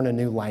to learn a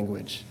new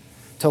language,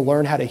 to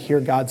learn how to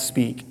hear God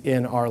speak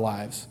in our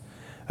lives.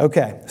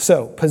 Okay,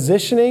 so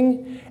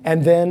positioning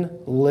and then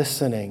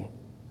listening.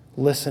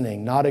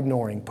 Listening, not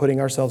ignoring,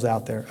 putting ourselves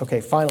out there. Okay,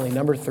 finally,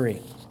 number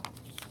 3.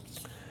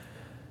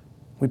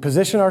 We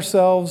position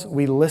ourselves,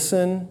 we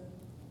listen,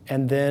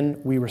 and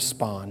then we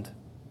respond.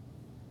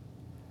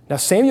 Now,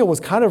 Samuel was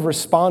kind of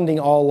responding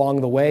all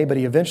along the way, but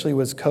he eventually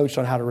was coached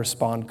on how to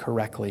respond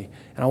correctly.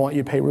 And I want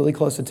you to pay really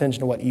close attention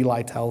to what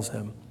Eli tells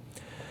him.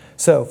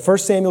 So, 1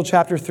 Samuel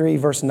chapter 3,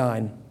 verse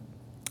 9.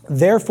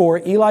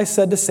 Therefore, Eli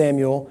said to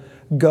Samuel,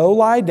 "Go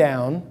lie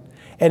down,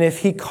 and if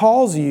he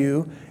calls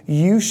you,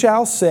 you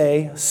shall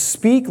say,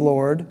 'Speak,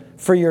 Lord,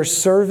 for your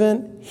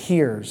servant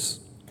hears.'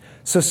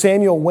 So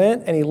Samuel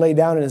went and he lay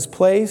down in his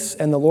place,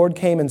 and the Lord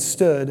came and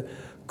stood,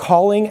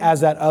 calling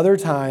as at other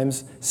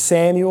times,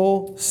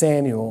 'Samuel,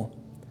 Samuel.'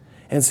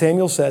 And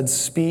Samuel said,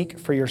 'Speak,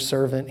 for your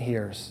servant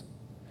hears.'"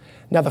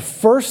 Now, the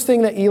first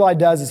thing that Eli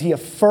does is he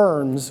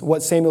affirms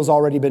what Samuel's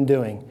already been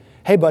doing.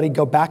 Hey, buddy,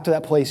 go back to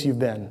that place you've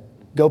been.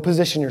 Go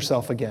position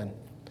yourself again.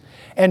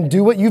 And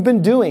do what you've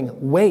been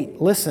doing.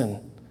 Wait, listen.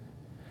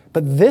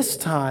 But this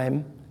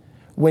time,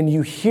 when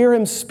you hear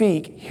him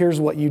speak, here's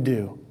what you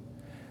do.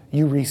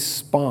 You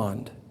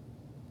respond.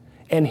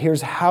 And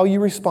here's how you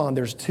respond.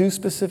 There's 2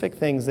 specific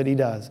things that he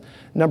does.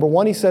 Number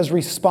 1, he says,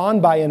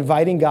 respond by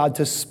inviting God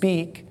to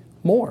speak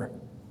more.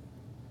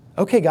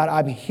 Okay, God,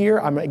 I'm here.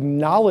 I'm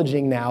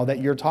acknowledging now that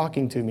you're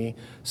talking to me,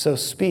 so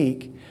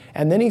speak.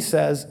 And then he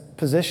says,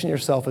 position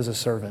yourself as a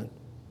servant.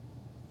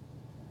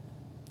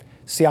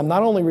 See, I'm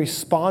not only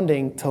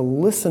responding to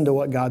listen to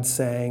what God's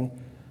saying,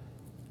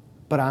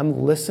 but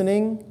I'm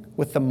listening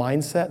with the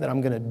mindset that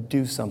I'm going to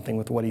do something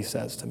with what he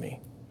says to me.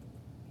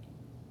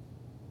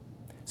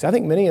 See, I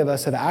think many of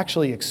us have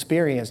actually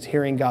experienced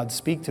hearing God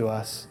speak to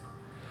us,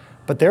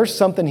 but there's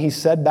something he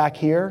said back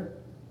here,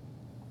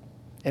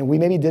 and we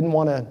maybe didn't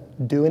want to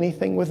do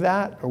anything with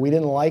that, or we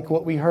didn't like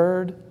what we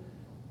heard,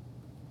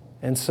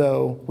 and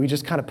so we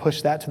just kind of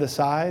pushed that to the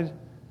side.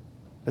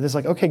 But it's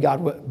like, okay,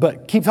 God,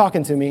 but keep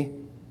talking to me.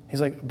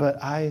 He's like,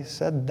 but I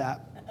said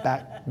that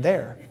back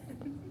there,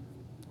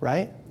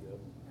 right?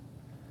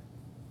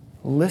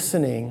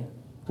 Listening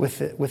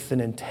with an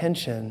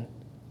intention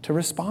to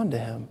respond to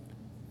him.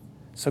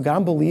 So God,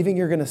 I'm believing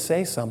you're going to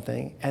say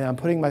something, and I'm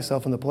putting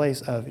myself in the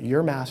place of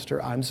your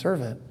master, I'm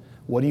servant.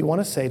 What do you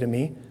want to say to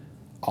me?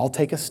 I'll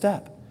take a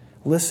step.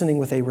 Listening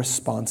with a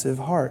responsive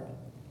heart.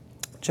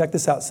 Check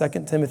this out,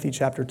 2 Timothy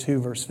chapter 2,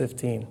 verse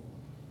 15.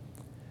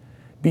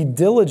 Be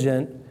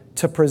diligent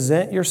to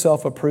present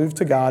yourself approved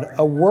to God,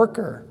 a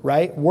worker,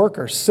 right?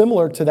 Worker,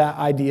 similar to that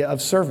idea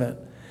of servant.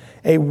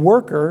 a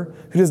worker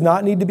who does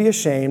not need to be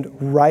ashamed,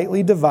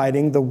 rightly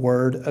dividing the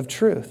word of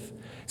truth.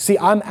 See,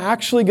 I'm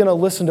actually going to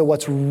listen to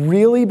what's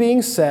really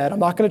being said. I'm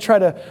not going to try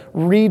to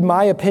read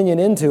my opinion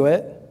into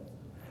it.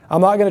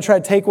 I'm not going to try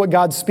to take what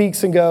God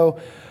speaks and go,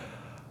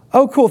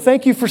 oh, cool,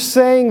 thank you for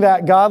saying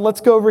that, God. Let's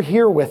go over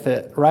here with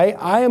it, right?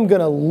 I am going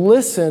to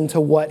listen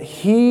to what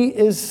He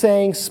is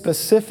saying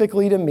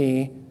specifically to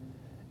me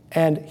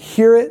and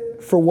hear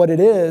it for what it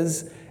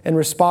is and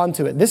respond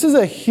to it. This is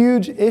a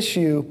huge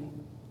issue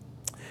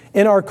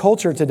in our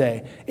culture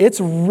today. It's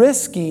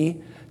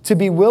risky to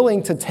be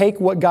willing to take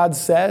what God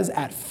says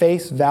at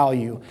face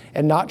value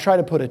and not try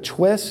to put a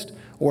twist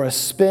or a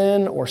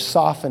spin or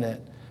soften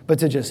it, but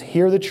to just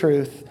hear the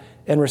truth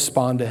and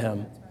respond to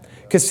Him.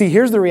 Because see,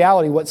 here's the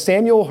reality. What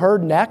Samuel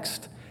heard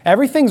next,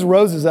 everything's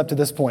roses up to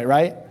this point,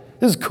 right?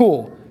 This is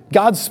cool.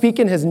 God's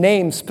speaking His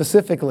name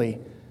specifically.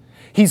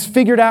 He's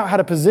figured out how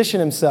to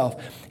position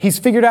Himself. He's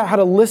figured out how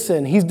to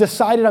listen. He's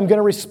decided, I'm going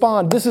to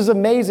respond. This is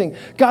amazing.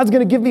 God's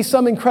going to give me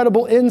some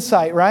incredible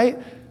insight,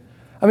 right?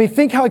 I mean,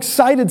 think how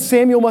excited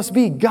Samuel must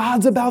be.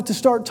 God's about to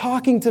start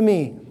talking to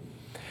me.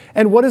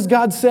 And what does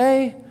God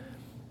say?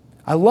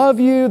 I love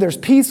you. There's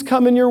peace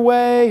coming your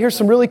way. Here's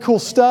some really cool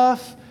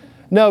stuff.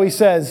 No, He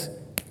says,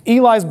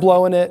 Eli's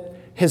blowing it.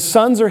 His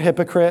sons are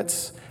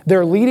hypocrites.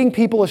 They're leading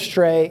people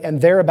astray,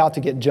 and they're about to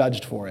get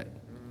judged for it.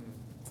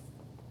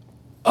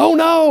 Oh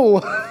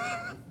no!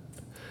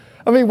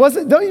 I mean,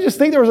 don't you just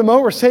think there was a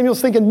moment where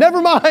Samuel's thinking,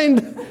 never mind,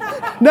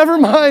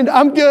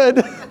 I'm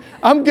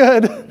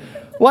good.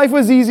 Life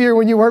was easier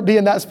when you weren't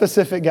being that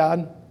specific,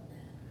 God.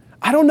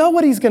 I don't know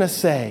what He's going to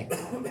say,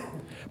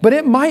 but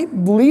it might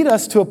lead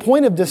us to a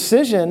point of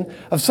decision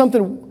of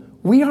something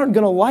we aren't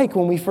going to like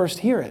when we first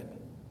hear it.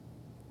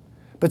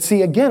 But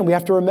see, again, we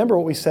have to remember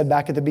what we said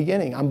back at the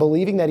beginning. I'm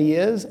believing that He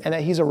is and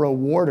that He's a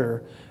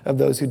rewarder of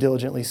those who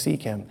diligently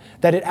seek Him.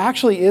 That it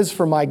actually is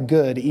for my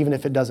good, even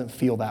if it doesn't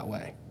feel that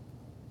way.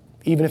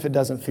 Even if it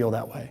doesn't feel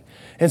that way.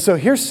 And so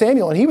here's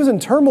Samuel, and he was in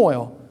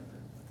turmoil.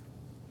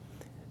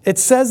 It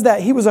says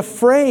that he was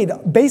afraid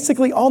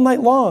basically all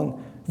night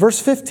long. Verse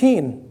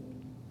 15.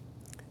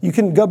 You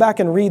can go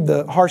back and read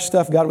the harsh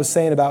stuff God was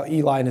saying about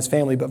Eli and his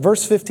family. But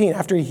verse 15,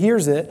 after he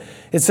hears it,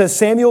 it says,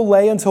 Samuel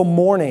lay until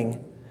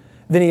morning.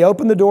 Then he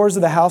opened the doors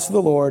of the house of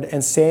the Lord,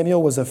 and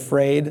Samuel was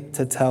afraid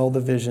to tell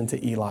the vision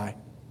to Eli.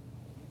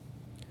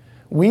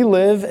 We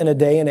live in a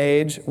day and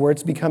age where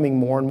it's becoming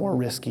more and more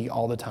risky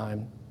all the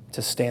time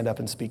to stand up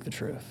and speak the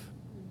truth.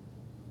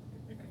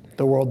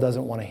 The world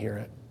doesn't want to hear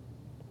it.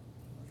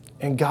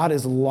 And God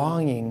is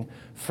longing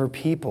for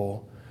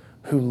people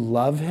who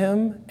love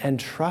Him and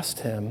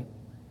trust Him,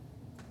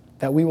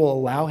 that we will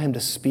allow Him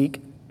to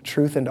speak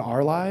truth into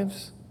our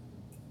lives,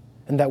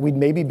 and that we'd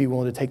maybe be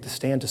willing to take the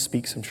stand to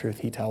speak some truth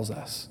He tells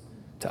us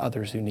to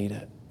others who need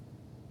it.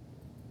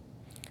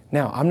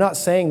 Now, I'm not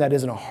saying that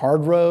isn't a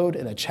hard road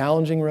and a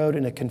challenging road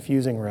and a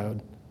confusing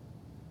road.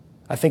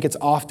 I think it's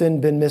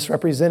often been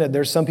misrepresented.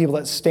 There's some people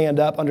that stand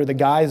up under the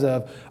guise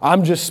of,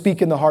 I'm just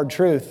speaking the hard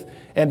truth,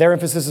 and their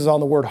emphasis is on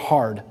the word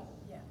hard.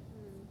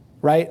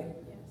 Right?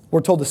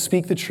 We're told to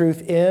speak the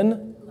truth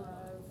in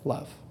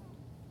love.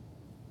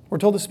 We're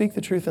told to speak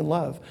the truth in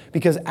love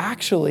because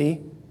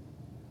actually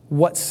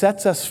what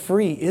sets us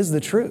free is the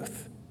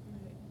truth.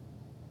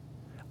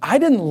 I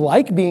didn't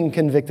like being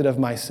convicted of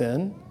my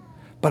sin,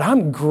 but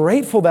I'm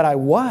grateful that I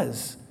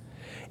was.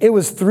 It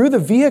was through the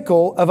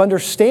vehicle of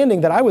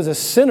understanding that I was a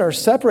sinner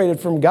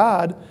separated from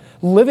God,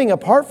 living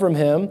apart from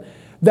Him,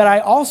 that I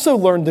also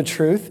learned the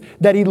truth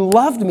that He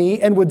loved me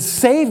and would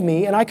save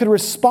me, and I could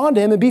respond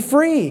to Him and be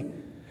free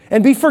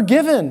and be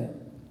forgiven.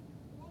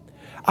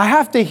 I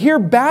have to hear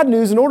bad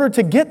news in order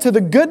to get to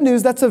the good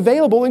news that's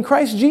available in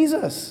Christ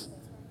Jesus.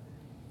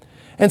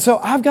 And so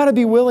I've got to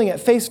be willing at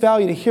face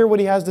value to hear what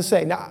He has to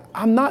say. Now,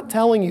 I'm not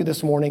telling you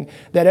this morning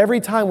that every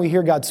time we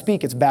hear God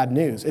speak, it's bad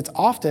news. It's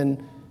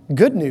often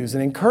good news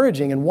and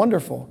encouraging and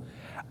wonderful.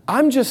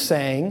 I'm just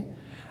saying,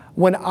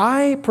 when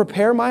I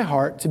prepare my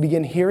heart to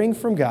begin hearing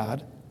from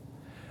God,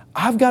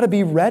 I've got to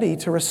be ready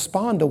to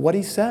respond to what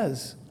He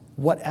says,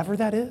 whatever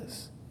that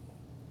is,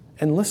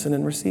 and listen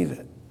and receive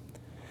it.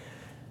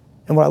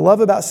 And what I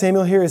love about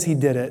Samuel here is he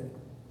did it.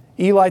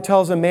 Eli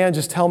tells him, man,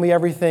 just tell me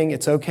everything.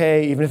 It's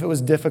okay. Even if it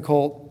was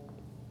difficult,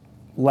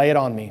 lay it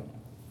on me.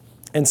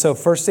 And so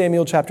 1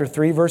 Samuel chapter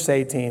 3, verse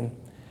 18,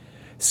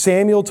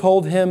 Samuel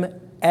told him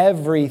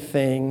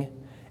everything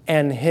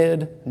and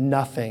hid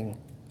nothing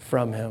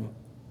from him.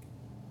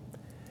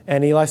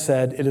 And Eli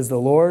said, it is the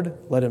Lord.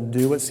 Let him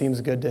do what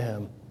seems good to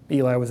him.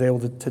 Eli was able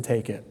to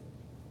take it.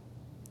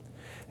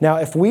 Now,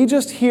 if we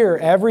just hear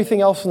everything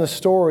else in the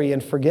story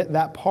and forget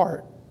that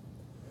part,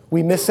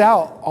 we miss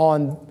out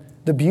on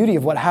the beauty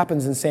of what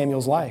happens in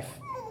Samuel's life.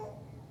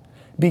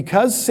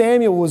 Because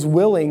Samuel was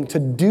willing to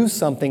do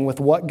something with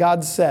what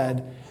God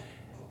said,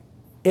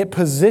 it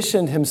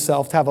positioned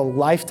himself to have a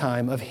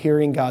lifetime of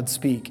hearing God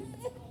speak.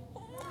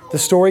 The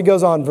story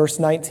goes on, verse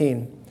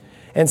 19.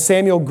 And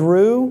Samuel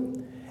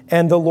grew,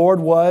 and the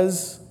Lord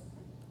was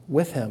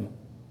with him.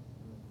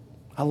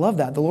 I love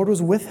that. The Lord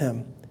was with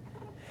him.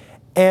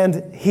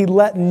 and he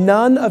let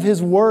none of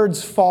his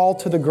words fall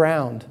to the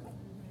ground.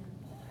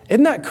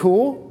 Isn't that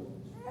cool?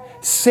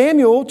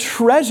 Samuel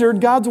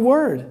treasured God's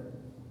word.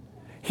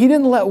 He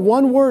didn't let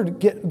one word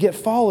get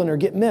fallen or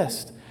get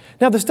missed.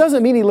 Now, this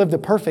doesn't mean he lived a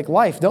perfect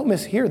life. Don't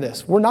mishear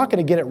this. We're not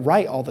going to get it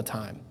right all the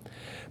time.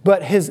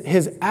 But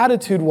his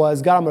attitude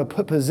was, God, I'm going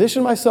to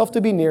position myself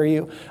to be near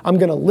you. I'm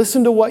going to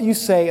listen to what you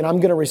say, and I'm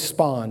going to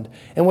respond.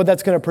 And what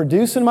that's going to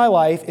produce in my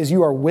life is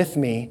you are with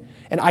me,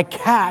 and I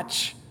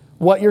catch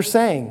what you're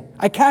saying.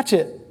 I catch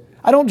it.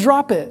 I don't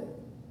drop it.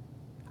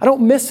 I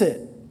don't miss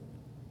it.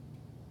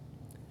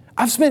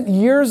 I've spent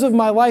years of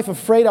my life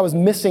afraid I was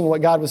missing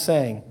what God was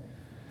saying.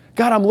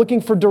 God, I'm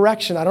looking for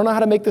direction. I don't know how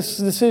to make this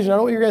decision. I don't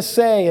know what you're going to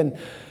say. And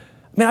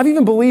man, I've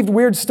even believed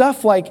weird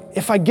stuff like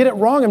if I get it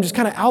wrong, I'm just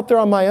kind of out there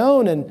on my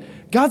own. And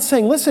God's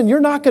saying, listen,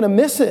 you're not going to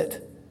miss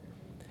it.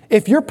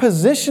 If you're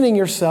positioning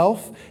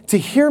yourself to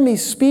hear me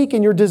speak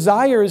and your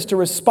desire is to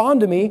respond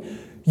to me,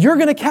 you're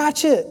going to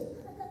catch it.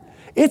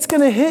 It's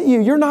going to hit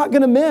you. You're not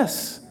going to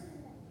miss.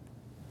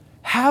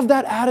 Have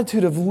that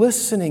attitude of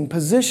listening,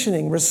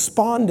 positioning,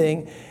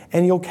 responding,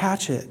 and you'll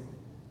catch it.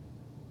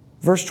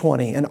 Verse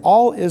 20, and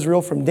all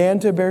Israel from Dan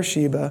to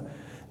Beersheba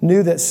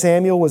knew that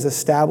Samuel was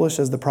established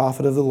as the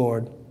prophet of the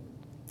Lord.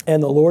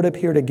 And the Lord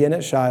appeared again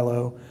at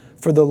Shiloh,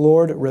 for the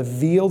Lord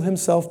revealed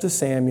himself to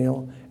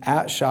Samuel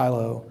at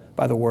Shiloh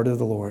by the word of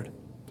the Lord.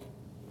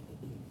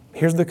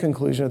 Here's the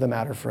conclusion of the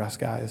matter for us,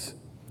 guys.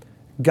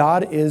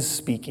 God is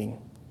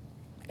speaking,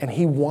 and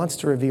he wants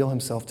to reveal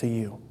himself to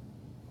you.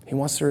 He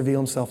wants to reveal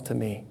himself to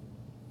me.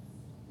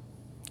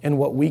 And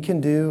what we can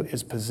do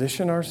is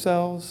position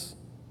ourselves,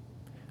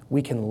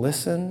 we can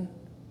listen,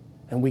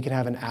 and we can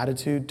have an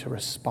attitude to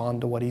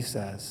respond to what he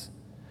says.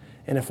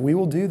 And if we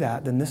will do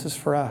that, then this is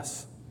for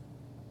us.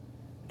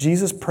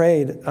 Jesus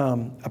prayed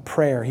a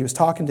prayer. He was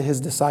talking to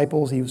his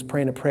disciples. He was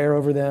praying a prayer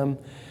over them.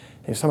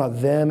 He was talking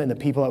about them and the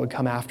people that would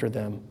come after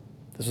them.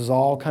 This was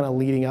all kind of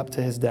leading up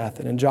to his death.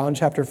 And in John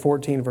chapter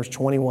 14, verse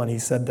 21, he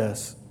said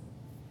this,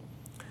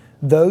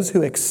 "Those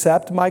who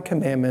accept my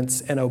commandments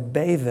and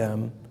obey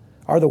them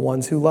are the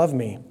ones who love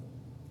me.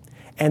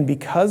 And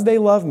because they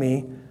love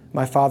me,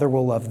 my Father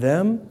will love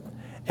them,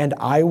 and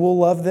I will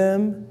love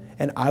them,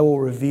 and I will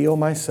reveal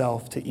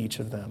myself to each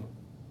of them."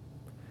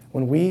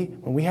 When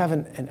we have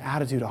an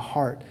attitude, a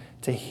heart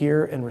to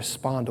hear and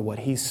respond to what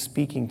he's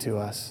speaking to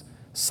us,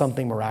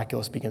 something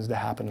miraculous begins to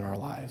happen in our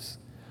lives.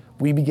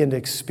 We begin to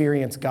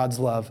experience God's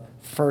love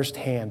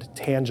firsthand,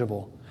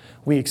 tangible.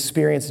 We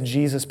experience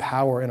Jesus'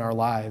 power in our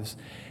lives.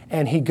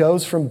 And he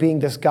goes from being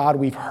this God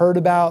we've heard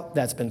about,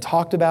 that's been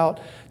talked about,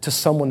 to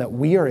someone that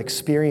we are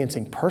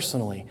experiencing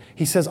personally.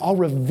 He says, I'll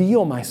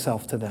reveal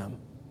myself to them.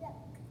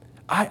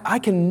 I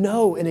can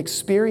know and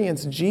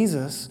experience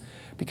Jesus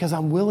because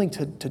I'm willing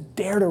to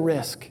dare to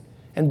risk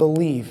and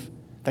believe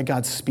that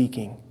God's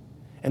speaking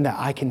and that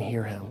I can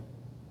hear him.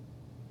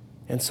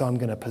 And so I'm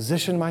going to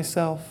position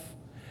myself,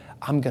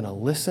 I'm going to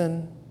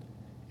listen,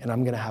 and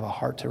I'm going to have a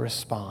heart to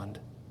respond.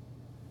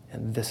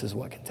 And this is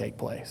what can take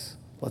place.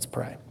 Let's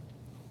pray.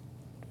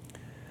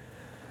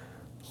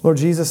 Lord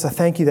Jesus, I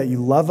thank you that you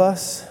love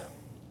us.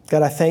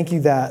 God, I thank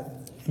you that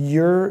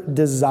your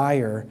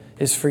desire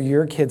is for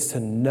your kids to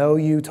know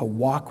you, to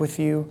walk with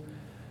you,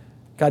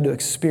 God, to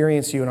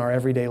experience you in our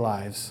everyday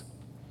lives.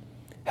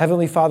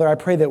 Heavenly Father, I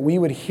pray that we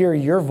would hear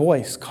your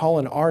voice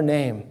calling our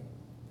name.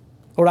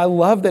 Lord, I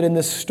love that in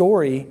this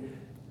story,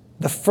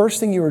 the first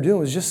thing you were doing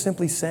was just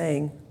simply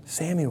saying,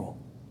 Samuel.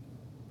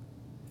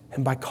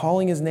 And by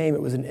calling his name,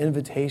 it was an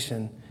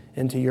invitation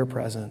into your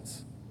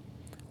presence.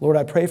 Lord,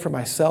 I pray for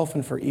myself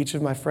and for each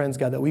of my friends,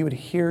 God, that we would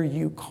hear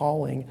you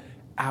calling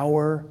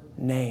our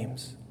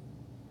names.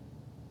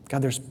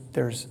 God,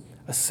 there's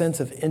a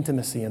sense of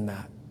intimacy in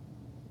that.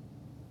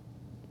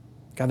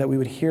 God, that we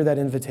would hear that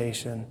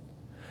invitation.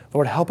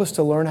 Lord, help us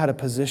to learn how to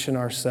position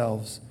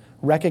ourselves,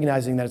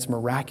 recognizing that it's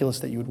miraculous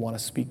that you would want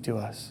to speak to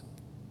us,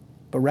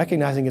 but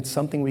recognizing it's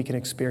something we can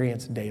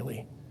experience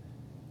daily.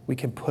 We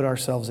can put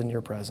ourselves in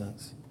your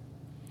presence.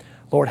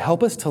 Lord,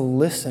 help us to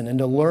listen and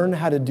to learn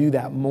how to do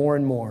that more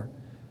and more.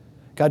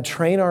 God,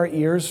 train our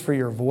ears for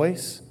your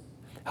voice.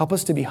 Help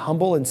us to be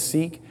humble and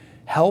seek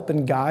help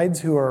and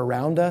guides who are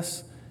around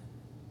us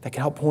that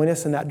can help point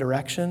us in that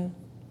direction.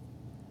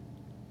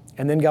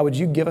 And then, God, would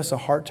you give us a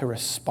heart to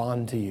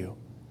respond to you?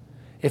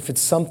 If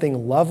it's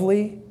something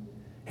lovely,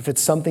 if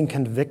it's something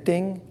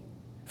convicting,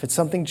 if it's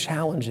something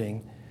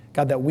challenging,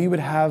 God, that we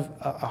would have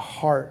a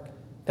heart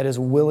that is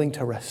willing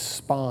to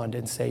respond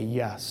and say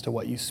yes to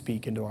what you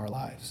speak into our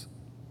lives.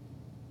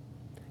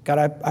 God,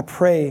 I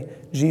pray,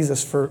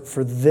 Jesus,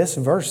 for this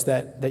verse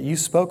that you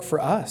spoke for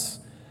us,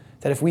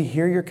 that if we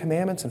hear your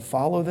commandments and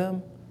follow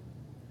them,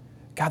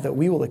 God, that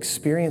we will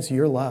experience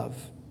your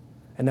love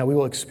and that we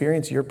will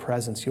experience your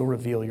presence. You'll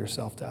reveal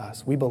yourself to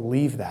us. We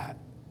believe that.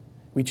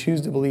 We choose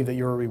to believe that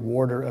you're a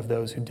rewarder of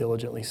those who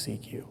diligently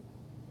seek you.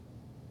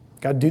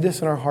 God, do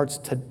this in our hearts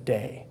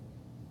today.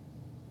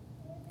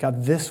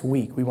 God, this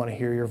week we want to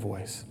hear your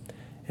voice.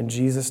 In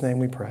Jesus' name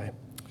we pray.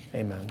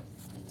 Amen.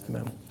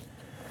 Amen.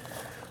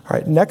 All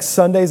right, next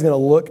Sunday is going to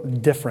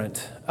look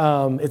different.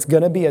 It's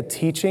going to be a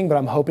teaching, but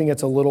I'm hoping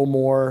it's a little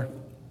more,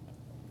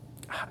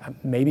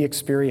 maybe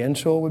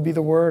experiential would be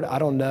the word. I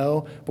don't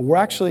know. But we're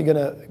actually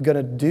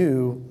gonna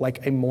do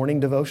like a morning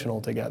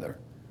devotional together.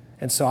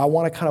 And so I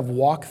want to kind of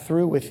walk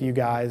through with you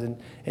guys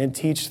and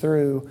teach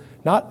through,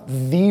 not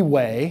the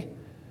way,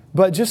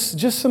 but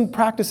just some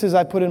practices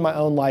I put in my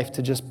own life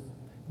to just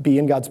be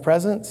in God's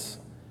presence,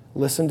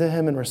 listen to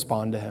Him, and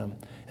respond to Him.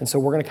 And so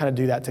we're going to kind of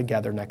do that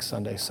together next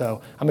Sunday.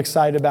 So I'm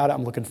excited about it.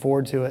 I'm looking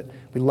forward to it.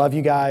 We love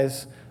you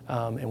guys,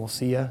 and we'll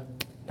see you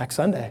next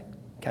Sunday.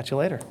 Catch you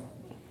later.